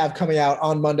that's what I have coming out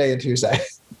on Monday and Tuesday.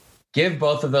 Give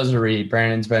both of those a read.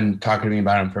 Brandon's been talking to me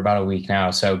about them for about a week now.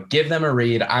 So give them a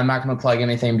read. I'm not going to plug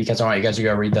anything because I want you guys to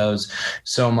go read those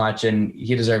so much. And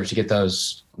he deserves to get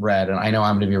those read. And I know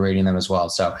I'm going to be reading them as well.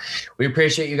 So we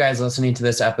appreciate you guys listening to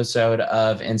this episode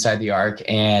of Inside the Arc.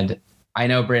 And I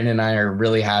know Brandon and I are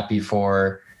really happy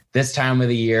for this time of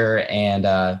the year. And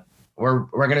we're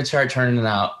going to start turning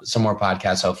out some more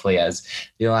podcasts, hopefully, as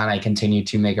the Illini continue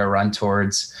to make a run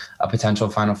towards a potential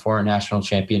Final Four national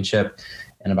championship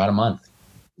in about a month.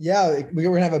 Yeah, we're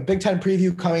going to have a Big Ten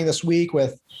preview coming this week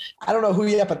with, I don't know who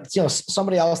yet, but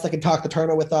somebody else that can talk the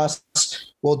tournament with us.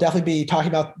 We'll definitely be talking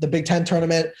about the Big Ten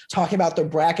tournament, talking about the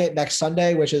bracket next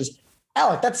Sunday, which is,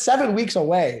 Alec, that's 7 weeks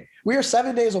away. We are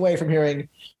 7 days away from hearing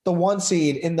the 1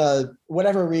 seed in the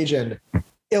whatever region,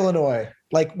 Illinois.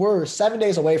 Like, we're 7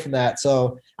 days away from that.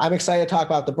 So I'm excited to talk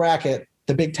about the bracket,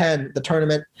 the Big Ten, the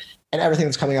tournament, and everything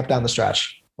that's coming up down the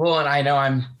stretch. Well, and I know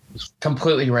I'm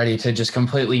completely ready to just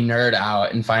completely nerd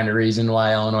out and find a reason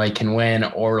why Illinois can win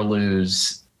or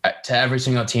lose to every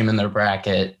single team in their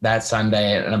bracket that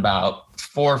Sunday at about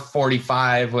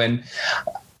 4:45 when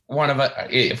one of us,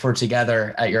 if we're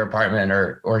together at your apartment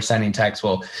or sending texts,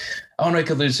 well, Illinois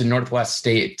could lose to Northwest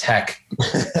State Tech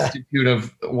Institute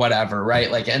of whatever,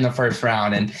 right? Like in the first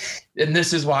round. And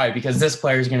this is why, because this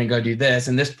player is going to go do this,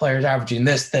 and this player is averaging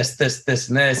this, and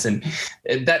this. And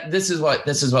this is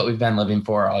what we've been living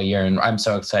for all year. And I'm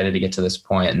so excited to get to this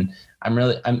point. And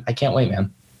I can't wait,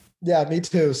 man. Yeah, me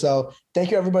too. So thank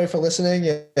you everybody for listening,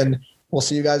 and we'll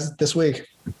see you guys this week.